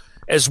 So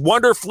as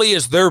wonderfully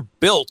as they're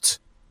built,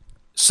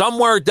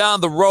 somewhere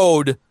down the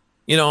road,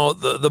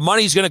 the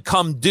money's going to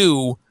come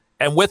due.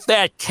 And with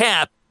that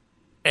cap,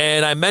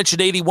 and I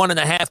mentioned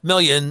 $81.5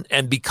 million,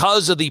 and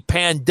because of the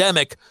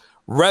pandemic,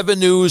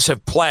 revenues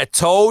have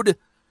plateaued.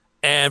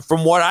 And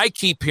from what I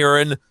keep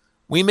hearing,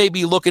 we may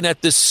be looking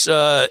at this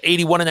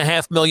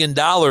 $81.5 million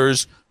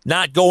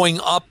not going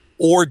up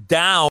or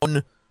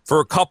down for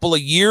a couple of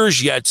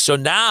years yet. So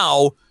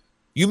now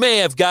you may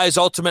have guys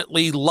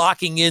ultimately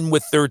locking in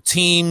with their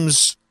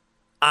teams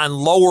on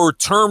lower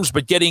terms,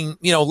 but getting,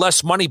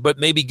 less money, but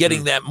maybe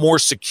getting that more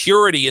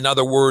security. In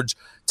other words,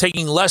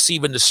 taking less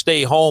even to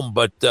stay home.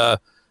 But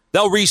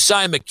they'll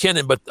re-sign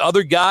McKinnon. But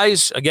other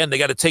guys, again, they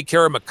got to take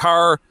care of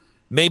Makar.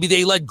 Maybe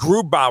they let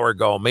Grubauer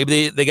go.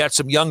 Maybe they got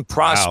some young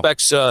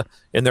prospects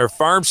in their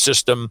farm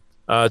system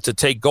to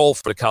take goal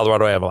for the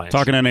Colorado Avalanche.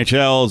 Talking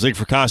NHL, Zig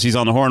Fracasse's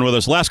on the horn with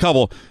us. Last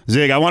couple,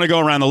 Zig, I want to go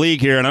around the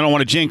league here, and I don't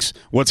want to jinx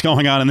what's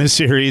going on in this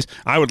series.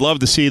 I would love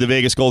to see the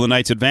Vegas Golden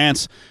Knights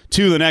advance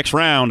to the next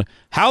round.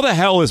 How the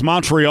hell is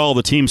Montreal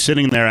the team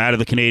sitting there out of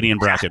the Canadian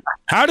bracket?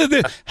 How did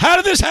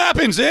this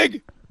happen,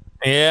 Zig?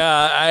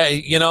 Yeah,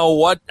 you know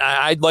what?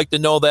 I'd like to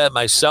know that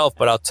myself,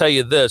 but I'll tell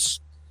you this.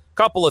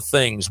 Couple of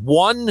things.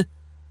 One,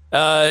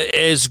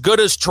 as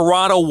good as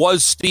Toronto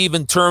was, Steve,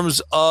 in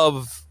terms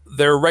of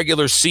their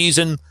regular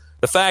season,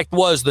 the fact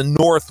was the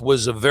North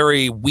was a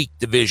very weak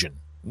division.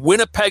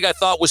 Winnipeg, I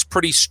thought, was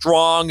pretty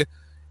strong.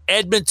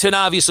 Edmonton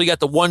obviously got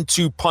the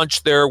 1-2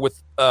 punch there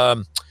with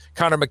Connor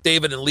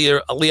McDavid and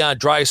Leon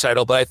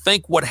Draisaitl. But I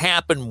think what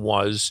happened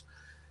was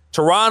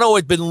Toronto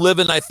had been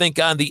living, I think,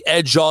 on the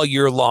edge all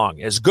year long.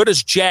 As good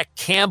as Jack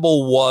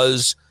Campbell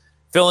was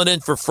filling in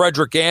for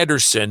Frederik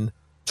Andersen,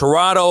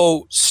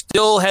 Toronto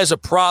still has a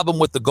problem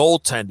with the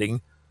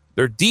goaltending.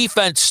 Their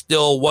defense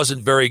still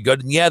wasn't very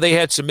good. And, yeah, they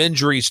had some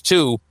injuries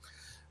too.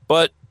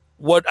 But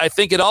what I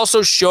think it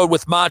also showed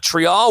with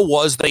Montreal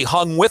was they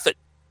hung with it.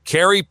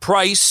 Carey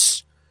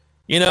Price,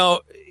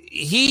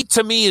 he,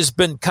 to me, has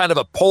been kind of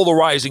a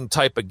polarizing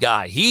type of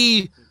guy.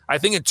 I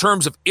think in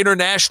terms of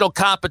international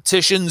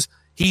competitions,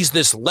 he's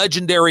this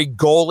legendary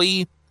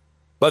goalie.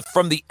 But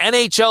from the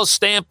NHL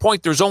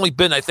standpoint, there's only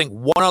been, I think,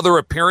 one other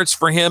appearance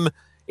for him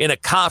in a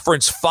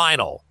conference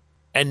final.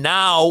 And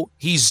now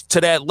he's to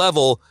that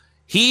level.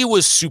 He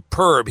was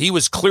superb. He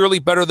was clearly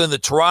better than the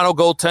Toronto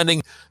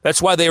goaltending.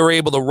 That's why they were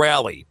able to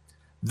rally.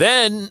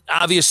 Then,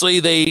 obviously,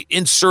 they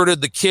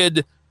inserted the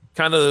kid,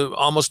 kind of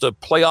almost a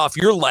play off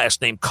your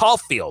last name,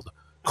 Caulfield.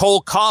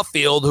 Cole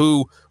Caulfield,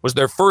 who was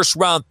their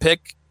first-round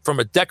pick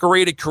from a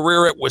decorated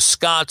career at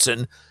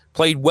Wisconsin,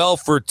 played well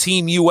for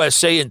Team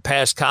USA in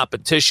past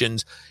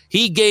competitions.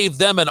 He gave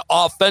them an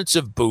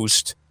offensive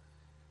boost.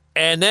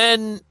 And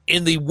then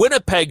in the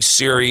Winnipeg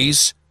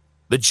series,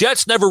 the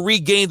Jets never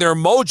regained their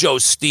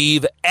mojo,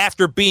 Steve,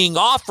 after being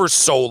off for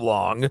so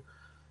long.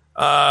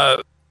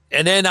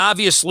 And then,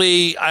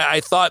 obviously, I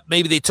thought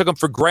maybe they took him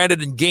for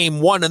granted in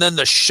Game 1, and then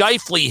the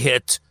Scheifele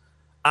hit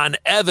on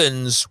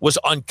Evans was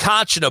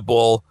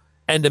unconscionable.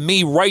 And to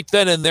me, right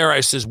then and there, I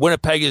says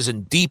Winnipeg is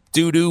in deep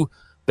doo-doo.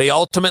 They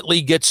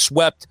ultimately get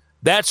swept.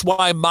 That's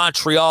why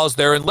Montreal's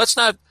there. And let's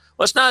not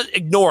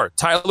ignore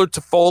Tyler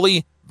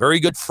Toffoli, very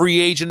good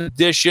free agent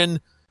addition.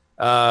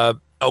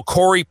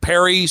 Corey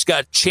Perry's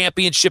got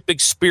championship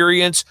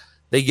experience.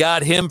 They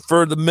got him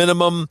for the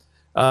minimum.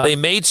 They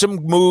made some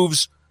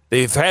moves.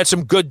 They've had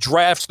some good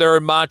drafts there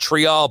in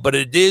Montreal, but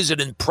it is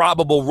an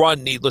improbable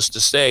run, needless to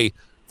say,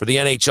 for the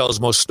NHL's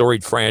most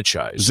storied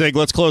franchise. Zig,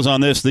 let's close on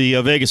this. The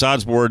Vegas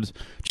odds board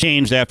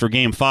changed after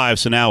Game 5,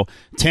 so now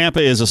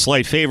Tampa is a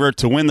slight favorite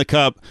to win the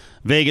Cup.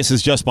 Vegas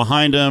is just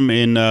behind them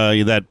in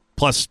that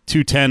plus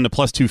 210 to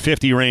plus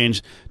 250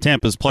 range.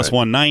 Tampa's plus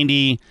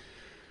 190.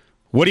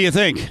 What do you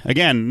think?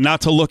 Again,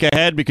 not to look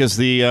ahead because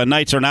the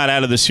Knights are not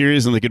out of the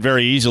series and they could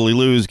very easily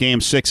lose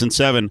Games 6 and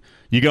 7.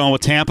 You going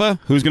with Tampa?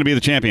 Who's going to be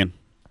the champion?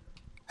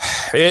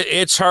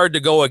 It's hard to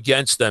go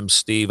against them,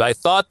 Steve. I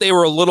thought they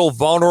were a little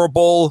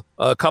vulnerable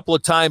a couple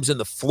of times in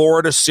the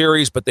Florida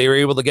series, but they were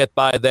able to get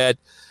by that.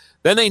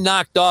 Then they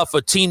knocked off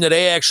a team that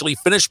they actually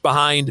finished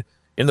behind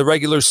in the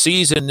regular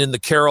season in the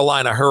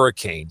Carolina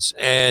Hurricanes.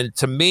 And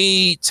to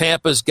me,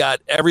 Tampa's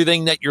got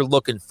everything that you're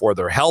looking for.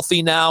 They're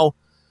healthy now.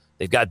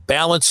 They've got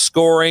balanced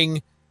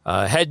scoring.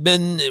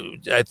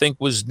 Hedman, I think,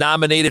 was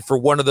nominated for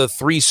one of the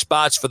 3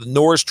 spots for the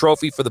Norris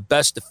Trophy for the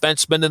best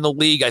defenseman in the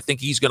league. I think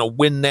he's going to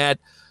win that.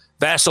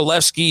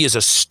 Vasilevsky is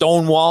a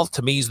stonewall.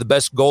 To me, he's the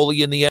best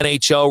goalie in the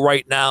NHL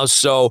right now.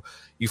 So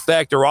you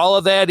factor all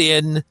of that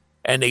in,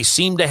 and they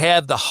seem to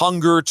have the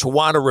hunger to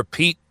want to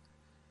repeat.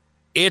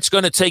 It's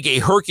going to take a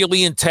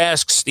Herculean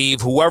task,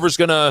 Steve. Whoever's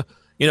going to,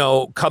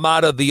 come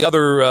out of the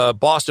other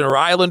Boston or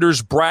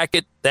Islanders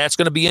bracket, that's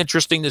going to be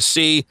interesting to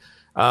see.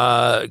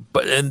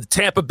 And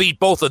Tampa beat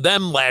both of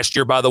them last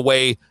year, by the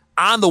way,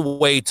 on the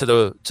way to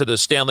the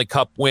Stanley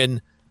Cup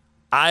win.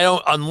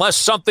 Unless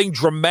something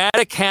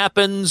dramatic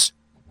happens,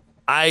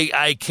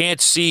 I can't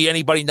see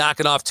anybody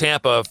knocking off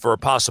Tampa for a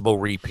possible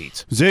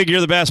repeat. Zig,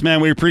 you're the best, man.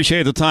 We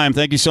appreciate the time.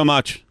 Thank you so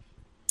much.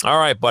 All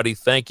right, buddy.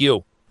 Thank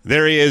you.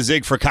 There he is,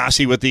 Zig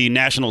Fracassi with the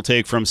national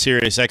take from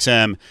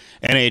SiriusXM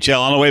NHL.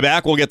 On the way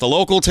back, we'll get the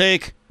local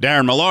take.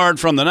 Darren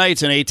Millard from the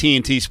Knights and AT&T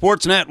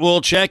Sportsnet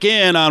will check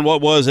in on what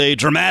was a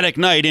dramatic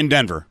night in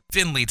Denver.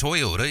 Finley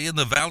Toyota in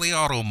the Valley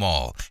Auto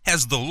Mall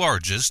has the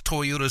largest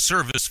Toyota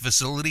service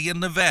facility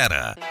in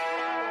Nevada.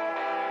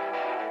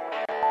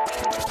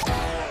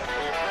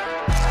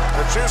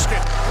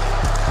 Nichushkin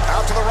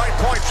out to the right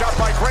point, shot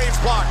by Graves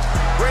blocked.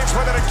 Graves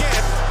with it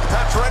again.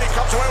 Pacioretty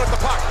comes away with the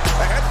puck.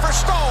 Ahead for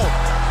Stone.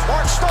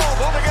 Mark Stone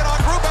moving it on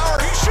Grubauer.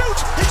 He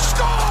shoots. He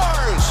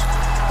scores!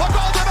 The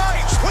Golden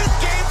Knights win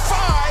Game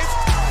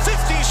 5,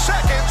 50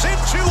 seconds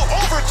into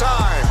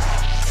overtime.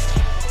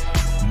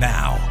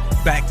 Now,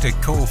 back to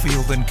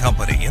Cofield and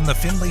Company in the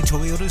Finley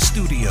Toyota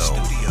studio.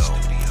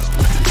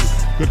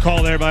 Good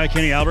call there by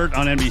Kenny Albert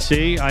on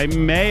NBC. I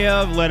may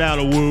have let out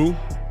a woo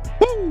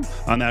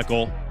on that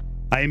goal.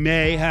 I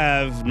may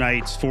have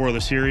Knights for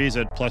the series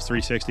at plus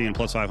 360 and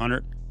plus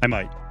 500. I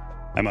might.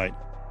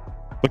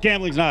 But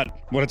gambling's not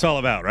what it's all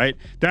about, right?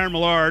 Darren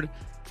Millard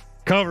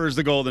covers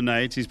the Golden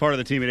Knights. He's part of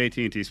the team at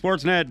AT&T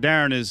Sportsnet.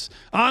 Darren is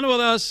on with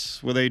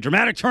us with a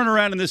dramatic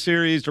turnaround in this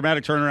series,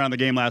 dramatic turnaround in the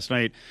game last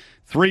night.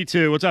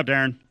 3-2. What's up,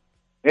 Darren?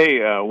 Hey,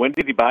 when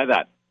did you buy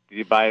that? Did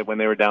you buy it when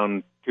they were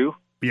down 2?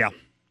 Yeah.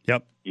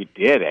 Yep. You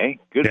did, eh?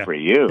 Good for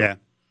you. Yeah.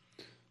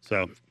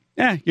 So...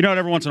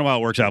 every once in a while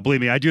it works out.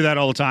 Believe me, I do that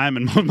all the time,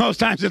 and most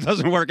times it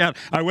doesn't work out.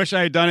 I wish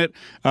I had done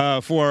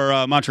it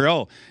for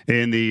Montreal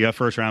in the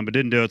first round, but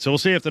didn't do it. So we'll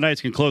see if the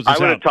Knights can close this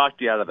out. I would have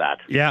talked you out of that.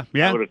 Yeah.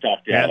 I would have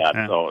talked you out of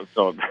that.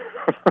 So.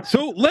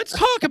 So let's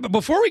talk about,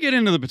 before we get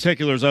into the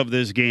particulars of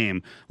this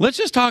game, let's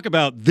just talk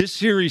about this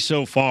series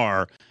so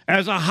far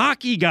as a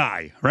hockey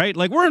guy, right?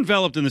 Like, we're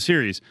enveloped in the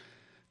series.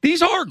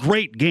 These are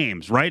great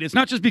games, right? It's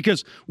not just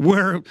because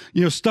we're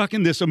stuck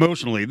in this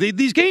emotionally.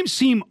 These games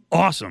seem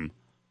awesome.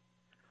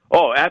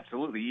 Oh,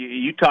 absolutely.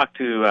 You talk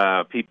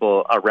to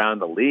people around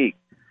the league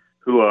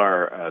who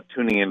are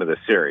tuning into the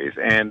series.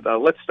 And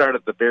let's start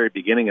at the very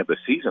beginning of the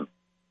season.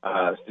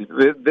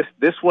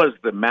 This was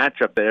the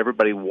matchup that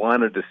everybody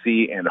wanted to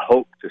see and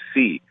hoped to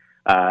see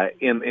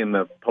in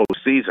the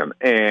postseason.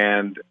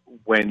 And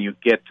when you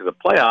get to the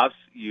playoffs,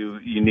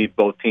 you need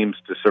both teams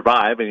to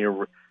survive, and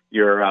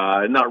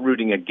you're not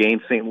rooting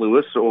against St.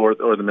 Louis or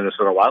the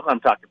Minnesota Wild. I'm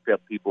talking to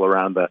people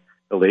around the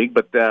league,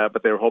 but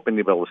they were hoping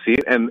to be able to see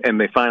it, and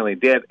they finally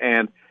did.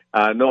 And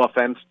no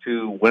offense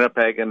to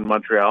Winnipeg and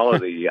Montreal or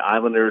the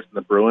Islanders and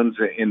the Bruins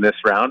in this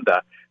round,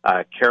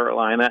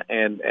 Carolina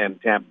and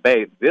Tampa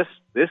Bay.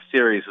 This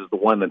series is the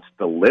one that's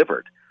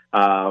delivered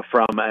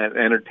from an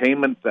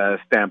entertainment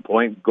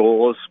standpoint,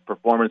 goals,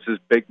 performances,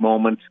 big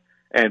moments,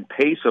 and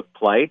pace of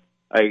play.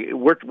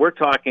 We're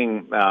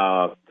talking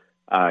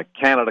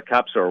Canada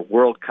Cups or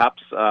World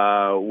Cups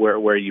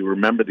where you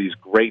remember these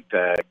great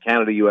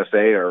Canada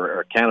USA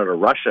or Canada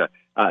Russia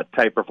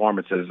type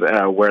performances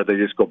where they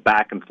just go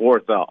back and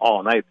forth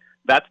all night.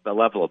 That's the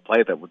level of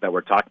play that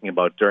we're talking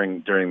about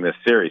during this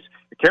series.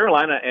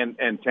 Carolina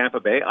and Tampa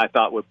Bay, I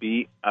thought would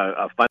be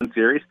a fun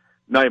series.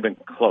 Not even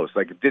close.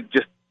 Like, it did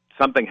just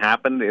something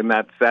happened in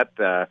that set.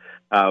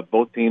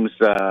 Both teams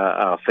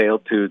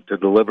failed to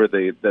deliver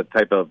the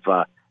type of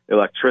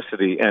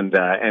electricity and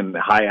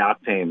high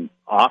octane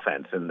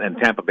offense, and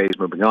Tampa Bay's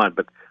moving on.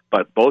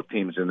 But both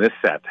teams in this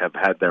set have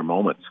had their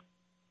moments.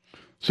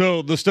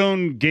 So the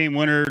Stone game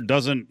winner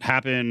doesn't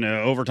happen,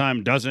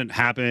 overtime doesn't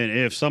happen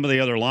if some of the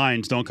other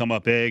lines don't come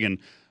up big. And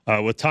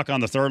with Tuck on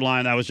the third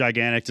line, that was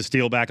gigantic to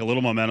steal back a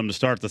little momentum to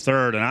start the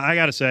third. And I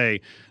got to say,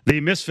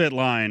 the misfit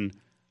line,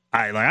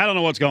 I don't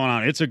know what's going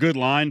on. It's a good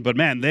line, but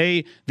man,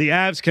 the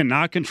Avs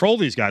cannot control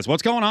these guys.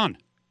 What's going on?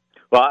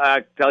 Well,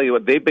 I tell you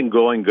what, they've been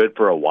going good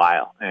for a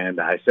while. And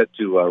I said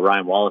to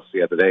Ryan Wallace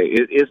the other day,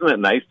 isn't it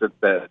nice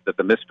that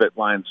the misfit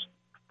line's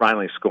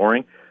finally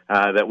scoring?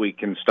 That we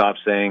can stop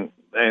saying.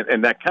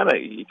 And that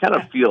you kind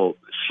of feel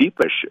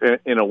sheepish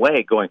in a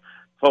way, going,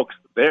 folks,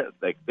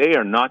 they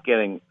are not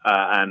getting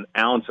an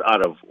ounce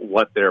out of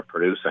what they're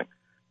producing,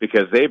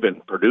 because they've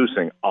been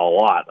producing a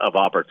lot of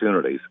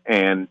opportunities,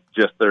 and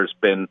just there's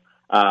been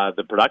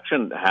the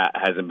production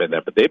hasn't been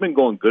there, but they've been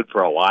going good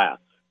for a while,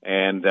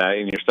 and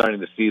you're starting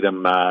to see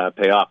them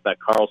pay off. That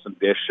Carlson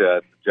dish,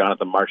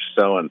 Jonathan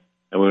Marchessault,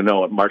 and we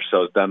know what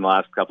Marchessault's done the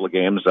last couple of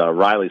games.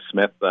 Riley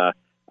Smith,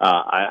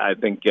 I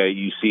think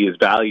you see his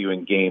value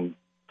in game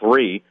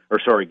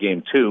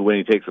two, when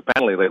he takes a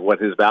penalty, like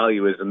what his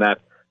value is in that,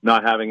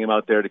 not having him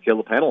out there to kill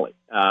the penalty.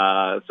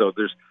 So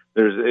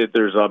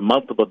there's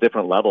multiple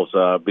different levels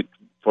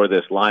for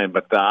this line,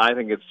 but I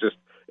think it's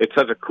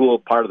such a cool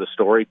part of the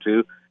story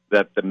too,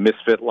 that the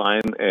misfit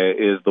line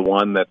is the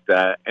one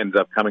that ends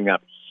up coming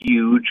up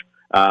huge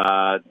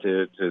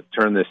to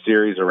turn this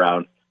series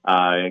around.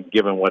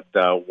 Given what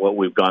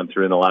we've gone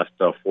through in the last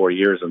 4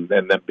 years, and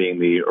them being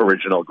the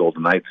original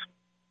Golden Knights.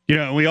 You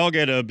know, we all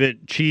get a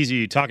bit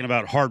cheesy talking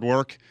about hard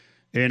work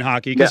in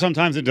hockey, because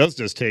sometimes it does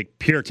just take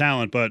pure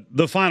talent. But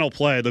the final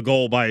play, the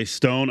goal by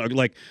Stone,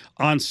 like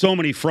on so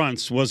many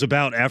fronts, was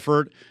about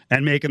effort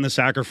and making the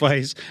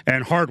sacrifice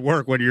and hard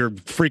work when you're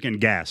freaking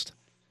gassed.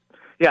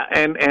 Yeah,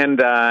 and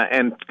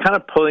kind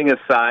of pulling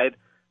aside,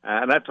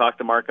 and I've talked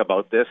to Mark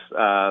about this,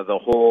 the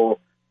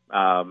whole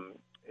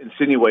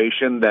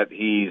insinuation that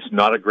he's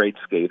not a great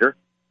skater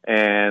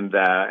and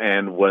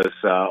was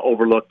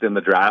overlooked in the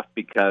draft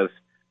because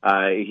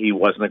he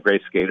wasn't a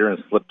great skater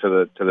and slipped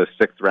to the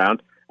sixth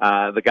round.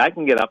 The guy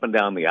can get up and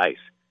down the ice.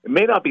 It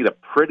may not be the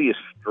prettiest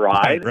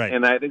stride, right.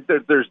 And I think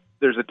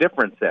there's a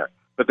difference there.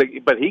 But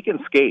he can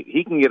skate.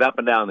 He can get up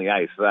and down the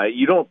ice.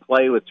 You don't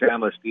play with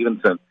Chandler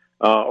Stevenson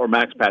or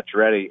Max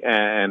Pacioretty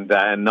and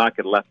not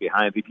get left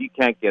behind if you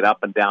can't get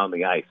up and down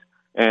the ice.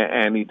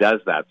 And he does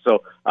that.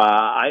 So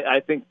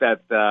I think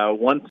that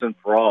once and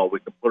for all, we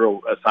can put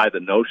aside the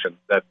notion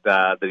that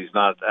he's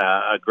not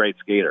a great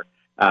skater,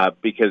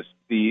 because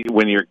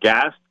when you're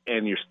gassed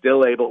and you're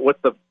still able,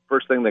 what's the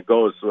first thing that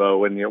goes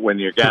when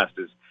you're gassed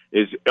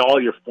is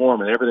all your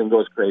form and everything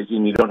goes crazy,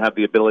 and you don't have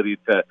the ability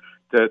to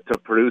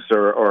produce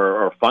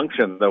or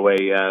function the way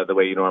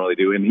you normally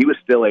do. And he was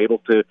still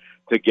able to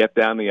get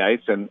down the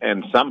ice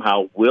and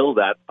somehow will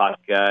that puck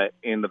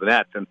into the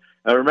net. And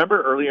I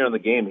remember earlier in the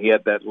game, he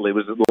had that. It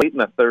was late in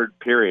the third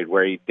period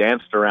where he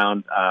danced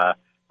around. I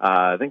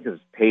think it was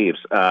Taves,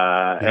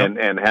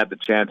 and had the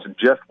chance and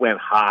just went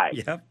high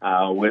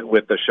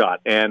with the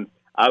shot. And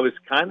I was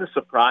kind of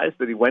surprised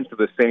that he went to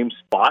the same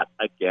spot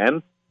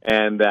again.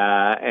 And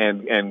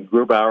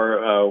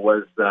Grubauer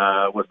was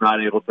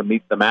not able to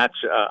meet the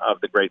match of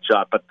the great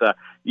shot. But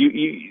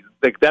you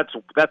like there's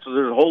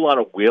a whole lot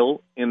of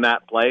will in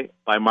that play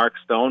by Mark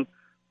Stone,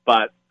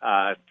 but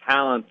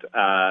talent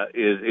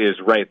is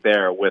right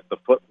there with the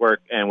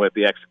footwork and with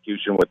the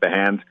execution with the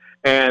hands,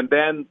 and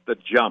then the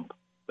jump.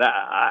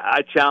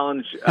 I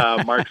challenge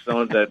Mark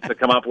Stone to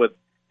come up with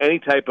any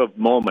type of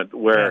moment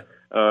where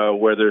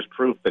there's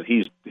proof that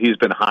he's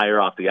been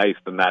higher off the ice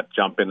than that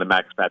jump into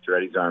Max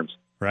Pacioretty's arms.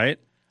 Right.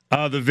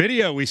 The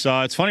video we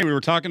saw, it's funny, we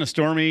were talking to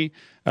Stormy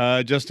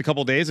just a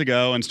couple days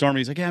ago, and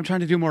Stormy's like, yeah, I'm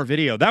trying to do more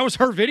video. That was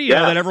her video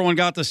that everyone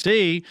got to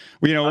see,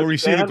 where we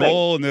see the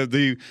goal and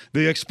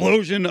the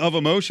explosion of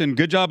emotion.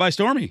 Good job by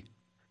Stormy. Do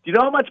you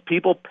know how much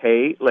people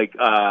pay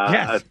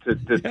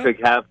to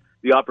have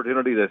the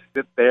opportunity to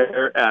sit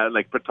there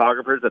like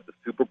photographers at the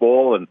Super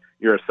Bowl, and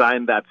you're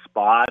assigned that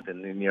spot,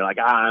 and you're like,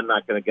 I'm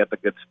not going to get the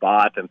good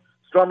spot. And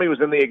Stormy was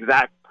in the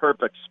exact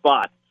perfect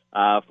spot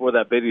for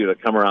that video to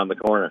come around the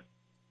corner.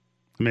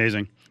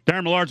 Amazing.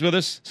 Darren Millard's with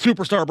us,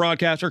 superstar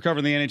broadcaster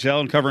covering the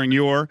NHL and covering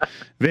your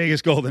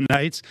Vegas Golden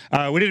Knights.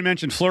 We didn't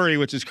mention Fleury,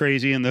 which is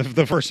crazy, in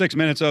the first 6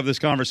 minutes of this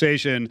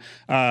conversation.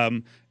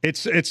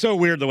 It's so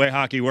weird the way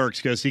hockey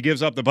works because he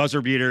gives up the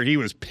buzzer beater. He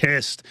was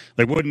pissed.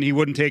 He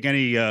wouldn't take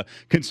any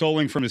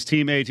consoling from his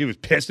teammates. He was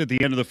pissed at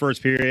the end of the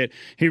first period.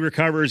 He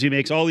recovers. He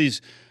makes all these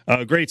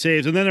great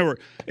saves. And then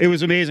it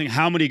was amazing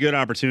how many good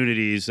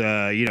opportunities,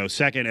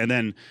 second and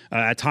then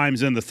at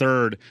times in the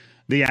third,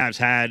 the Avs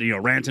had.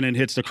 Rantanen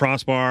hits the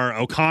crossbar.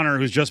 O'Connor,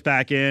 who's just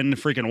back in,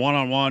 freaking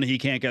one-on-one. He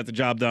can't get the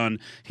job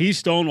done. He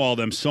stonewalled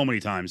them so many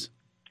times.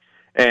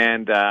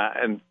 And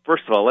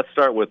first of all, let's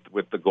start with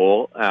the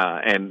goal.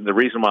 And the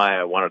reason why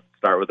I want to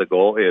start with the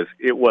goal is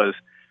it was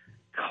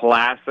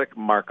classic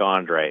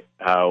Marc-Andre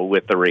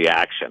with the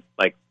reaction,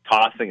 like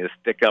tossing his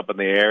stick up in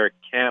the air.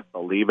 Can't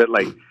believe it.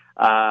 Like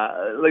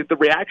the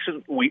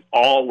reaction we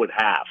all would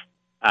have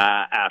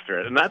after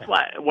it. And that's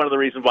why one of the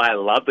reasons why I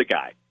love the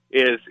guy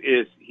is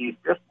he's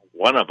just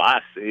one of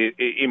us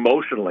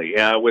emotionally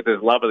with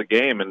his love of the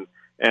game and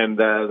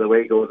the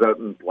way he goes out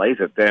and plays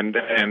it.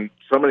 And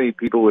so many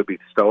people would be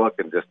stoic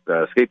and just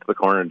skate to the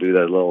corner and do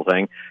that little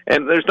thing.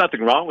 And there's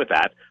nothing wrong with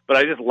that. But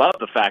I just love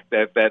the fact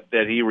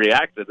that he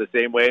reacted the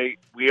same way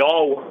we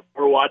all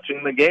were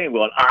watching the game,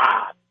 going,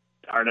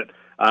 darn it.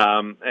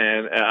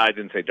 And I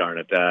didn't say darn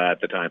it at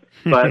the time.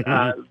 But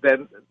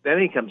then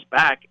he comes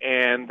back,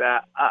 and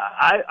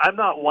I'm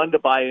not one to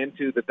buy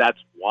into that's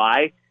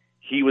why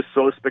he was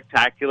so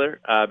spectacular,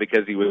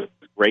 because he was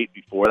great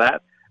before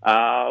that.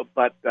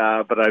 But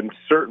I'm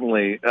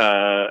certainly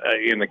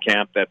in the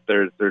camp that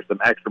there's some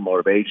extra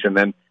motivation.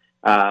 And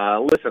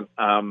listen,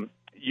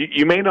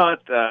 you may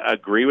not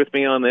agree with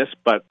me on this,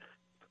 but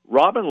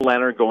Robin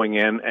Lehner going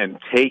in and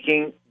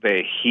taking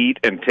the heat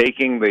and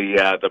taking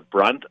the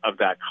brunt of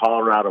that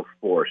Colorado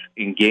force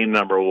in game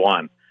number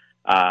 1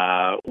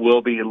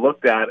 will be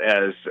looked at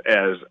as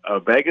a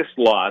Vegas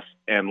loss,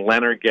 and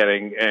Lehner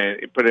getting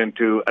put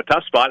into a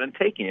tough spot and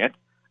taking it.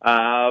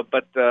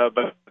 But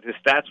his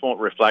stats won't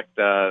reflect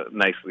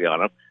nicely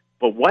on him.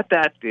 But what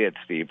that did,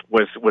 Steve,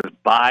 was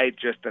buy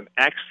just an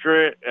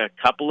extra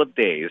couple of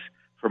days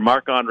for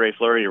Marc-Andre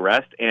Fleury to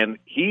rest. And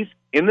he's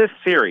in this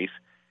series,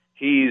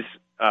 he's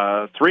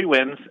 3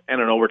 wins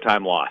and an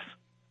overtime loss,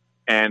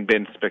 and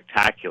been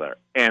spectacular.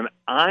 And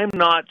I'm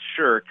not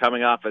sure,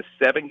 coming off a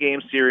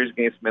 7-game series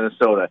against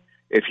Minnesota,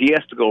 if he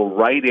has to go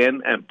right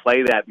in and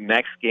play that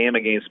next game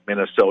against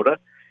Minnesota,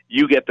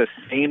 you get the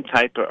same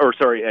type of,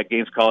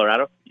 against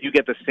Colorado, you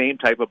get the same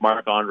type of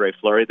Marc-Andre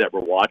Fleury that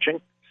we're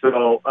watching.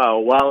 So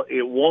while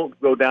it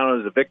won't go down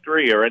as a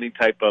victory or any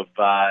type of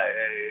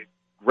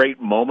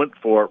great moment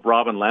for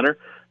Robin Lehner,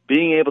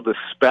 being able to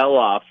spell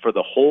off for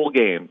the whole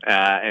game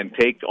and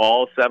take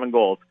all 7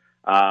 goals,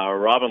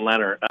 Robin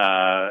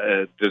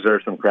Lehner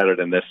deserves some credit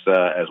in this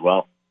as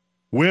well.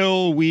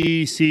 Will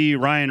we see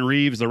Ryan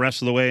Reeves the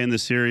rest of the way in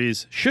this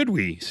series? Should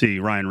we see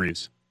Ryan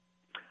Reeves?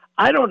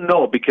 I don't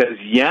know, because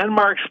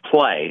Janmark's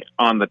play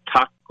on the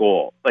tuck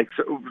goal,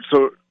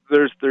 so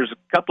there's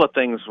a couple of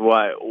things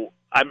why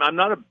I'm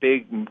not a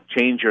big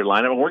change your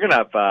lineup. And we're going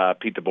to have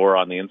Pete DeBoer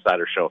on the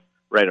Insider Show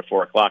right at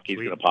 4:00. He's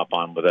going to pop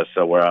on with us,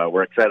 so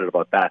we're excited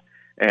about that.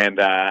 And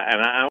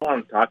I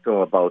want to talk to him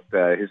about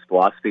his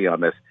philosophy on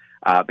this,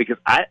 because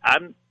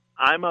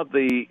I'm of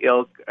the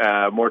ilk,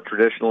 more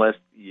traditionalist.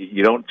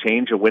 You don't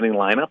change a winning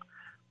lineup,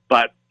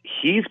 but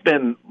he's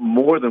been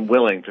more than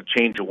willing to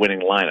change a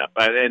winning lineup,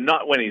 and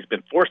not when he's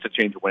been forced to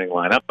change a winning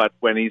lineup, but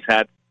when he's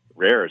had,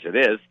 rare as it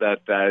is, that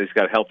he's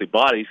got healthy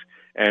bodies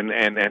and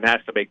has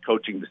to make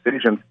coaching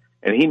decisions.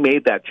 And he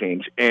made that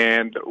change.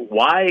 And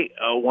why?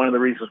 One of the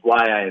reasons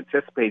why I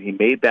anticipate he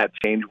made that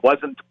change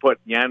wasn't to put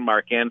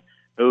Janmark in,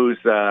 who's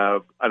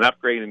an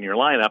upgrade in your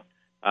lineup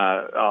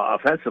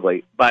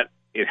offensively, but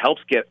it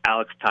helps get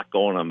Alex Tuch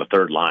going on the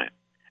third line.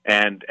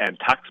 And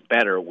Tuch's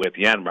better with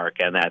Janmark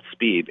and that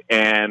speed.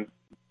 And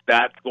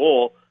that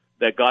goal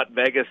that got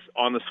Vegas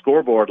on the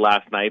scoreboard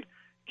last night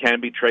can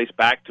be traced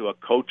back to a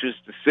coach's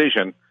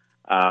decision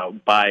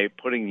by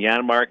putting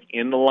Janmark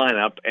in the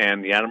lineup,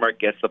 and Janmark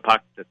gets the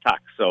puck to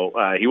Tuch. So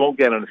he won't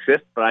get an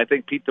assist, but I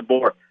think Pete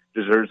DeBoer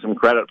deserves some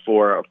credit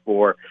for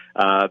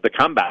the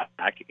comeback,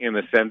 in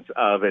the sense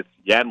of it's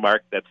Janmark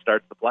that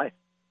starts the play.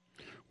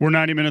 We're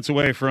 90 minutes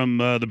away from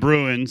the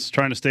Bruins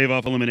trying to stave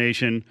off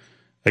elimination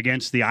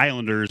against the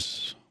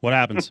Islanders. What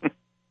happens?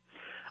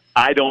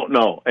 I don't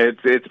know.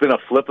 It's been a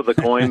flip of the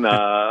coin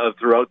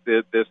throughout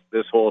this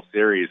whole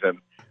series, and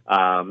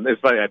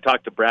it's funny. I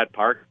talked to Brad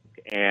Park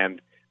and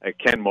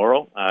Ken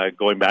Morrow,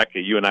 going back.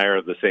 You and I are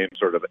of the same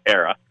sort of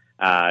era.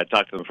 I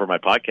talked to them for my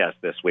podcast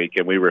this week,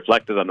 and we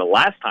reflected on the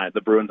last time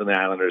the Bruins and the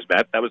Islanders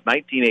met. That was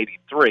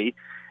 1983,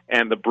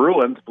 and the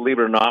Bruins, believe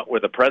it or not, were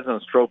the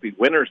President's Trophy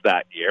winners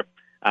that year.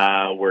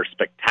 were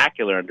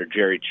spectacular under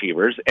Jerry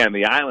Cheevers, and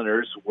the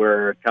Islanders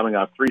were coming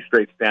off 3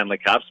 straight Stanley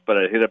Cups, but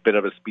it hit a bit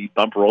of a speed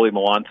bump. Rolly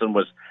Melanson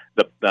was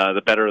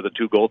the better of the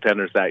 2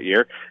 goaltenders that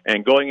year.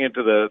 And going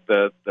into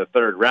the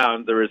third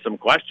round, there was some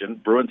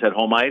question. Bruins had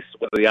home ice,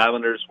 whether the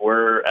Islanders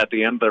were at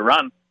the end of the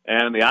run,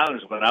 and the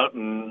Islanders went out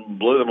and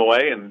blew them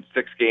away in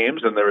 6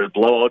 games, and there was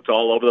blowouts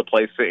all over the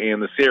place in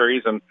the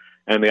series, and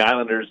the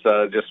Islanders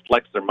just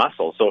flexed their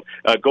muscle. So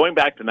going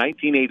back to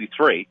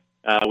 1983,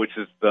 which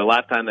is the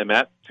last time they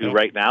met, to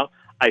right now,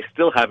 I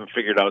still haven't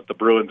figured out the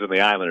Bruins and the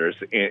Islanders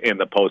in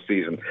the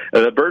postseason.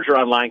 The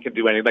Bergeron line can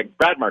do anything. Like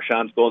Brad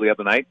Marchand's goal the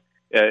other night,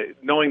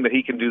 knowing that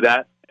he can do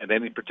that at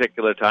any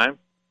particular time,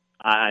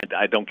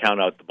 I don't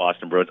count out the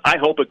Boston Bruins. I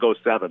hope it goes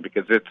 7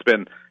 because it's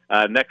been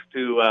next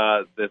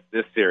to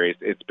this series.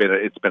 It's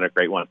been a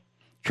great one.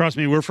 Trust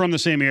me, we're from the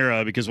same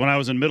era because when I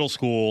was in middle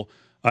school,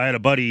 I had a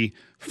buddy,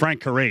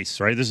 Frank Carrace,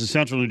 right? This is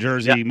Central New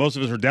Jersey. Yeah. Most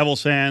of us are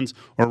Devils fans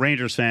or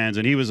Rangers fans,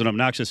 and he was an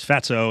obnoxious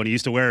fatso, and he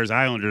used to wear his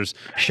Islanders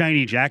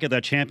shiny jacket,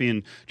 that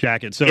champion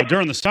jacket. So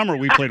during the summer,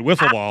 we played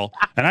wiffle ball,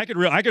 and I could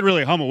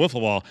really hum a wiffle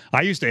ball.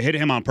 I used to hit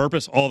him on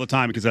purpose all the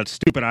time because of that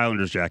stupid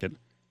Islanders jacket.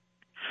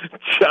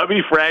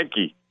 Chubby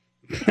Frankie.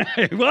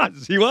 He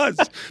was.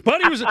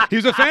 But he was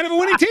a fan of a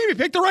winning team. He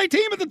picked the right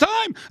team at the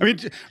time. I mean,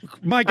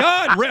 my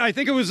God, I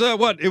think it was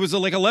It was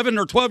like 11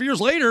 or 12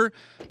 years later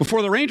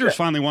before the Rangers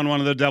finally won one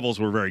of the Devils.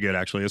 Were very good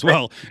actually as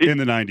well in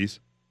the 90s.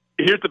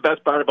 Here's the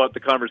best part about the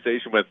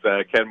conversation with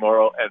Ken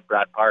Morrow and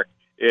Brad Park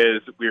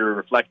is we were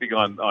reflecting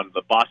on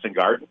the Boston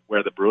Garden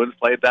where the Bruins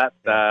played that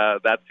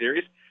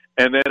series,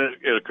 and then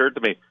it occurred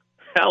to me,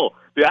 hell,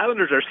 the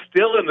Islanders are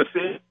still in the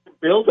same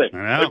building.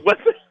 I know. Like,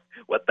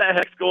 what the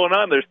heck's going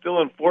on? They're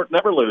still in Fort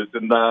Neverlose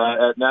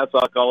at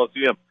Nassau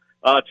Coliseum.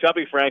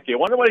 Chubby Frankie. I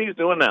wonder what he's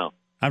doing now.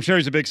 I'm sure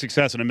he's a big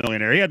success and a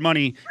millionaire. He had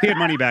money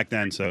back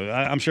then, so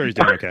I'm sure he's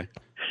doing okay.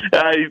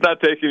 He's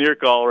not taking your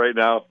call right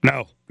now.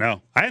 No.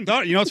 I hadn't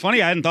thought. You know, it's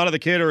funny. I hadn't thought of the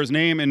kid or his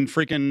name in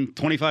freaking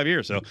 25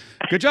 years. So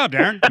good job,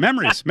 Darren.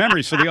 Memories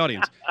for the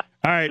audience.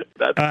 All right.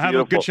 Have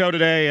a good show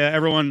today.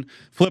 Everyone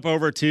flip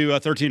over to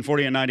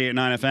 1340 and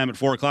 98.9 FM at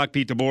 4 o'clock.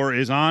 Pete DeBoer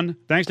is on.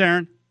 Thanks,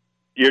 Darren.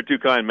 You're too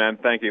kind, man.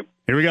 Thank you.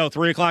 Here we go.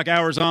 3 o'clock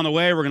hours on the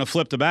way. We're going to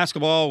flip to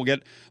basketball. We'll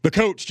get the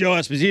coach, Joe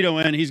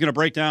Esposito, in. He's going to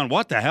break down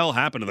what the hell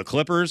happened to the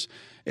Clippers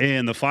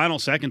in the final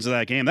seconds of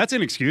that game. That's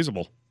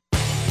inexcusable.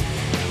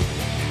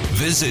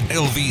 Visit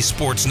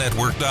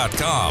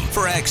LVSportsNetwork.com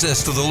for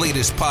access to the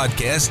latest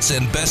podcasts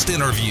and best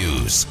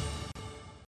interviews.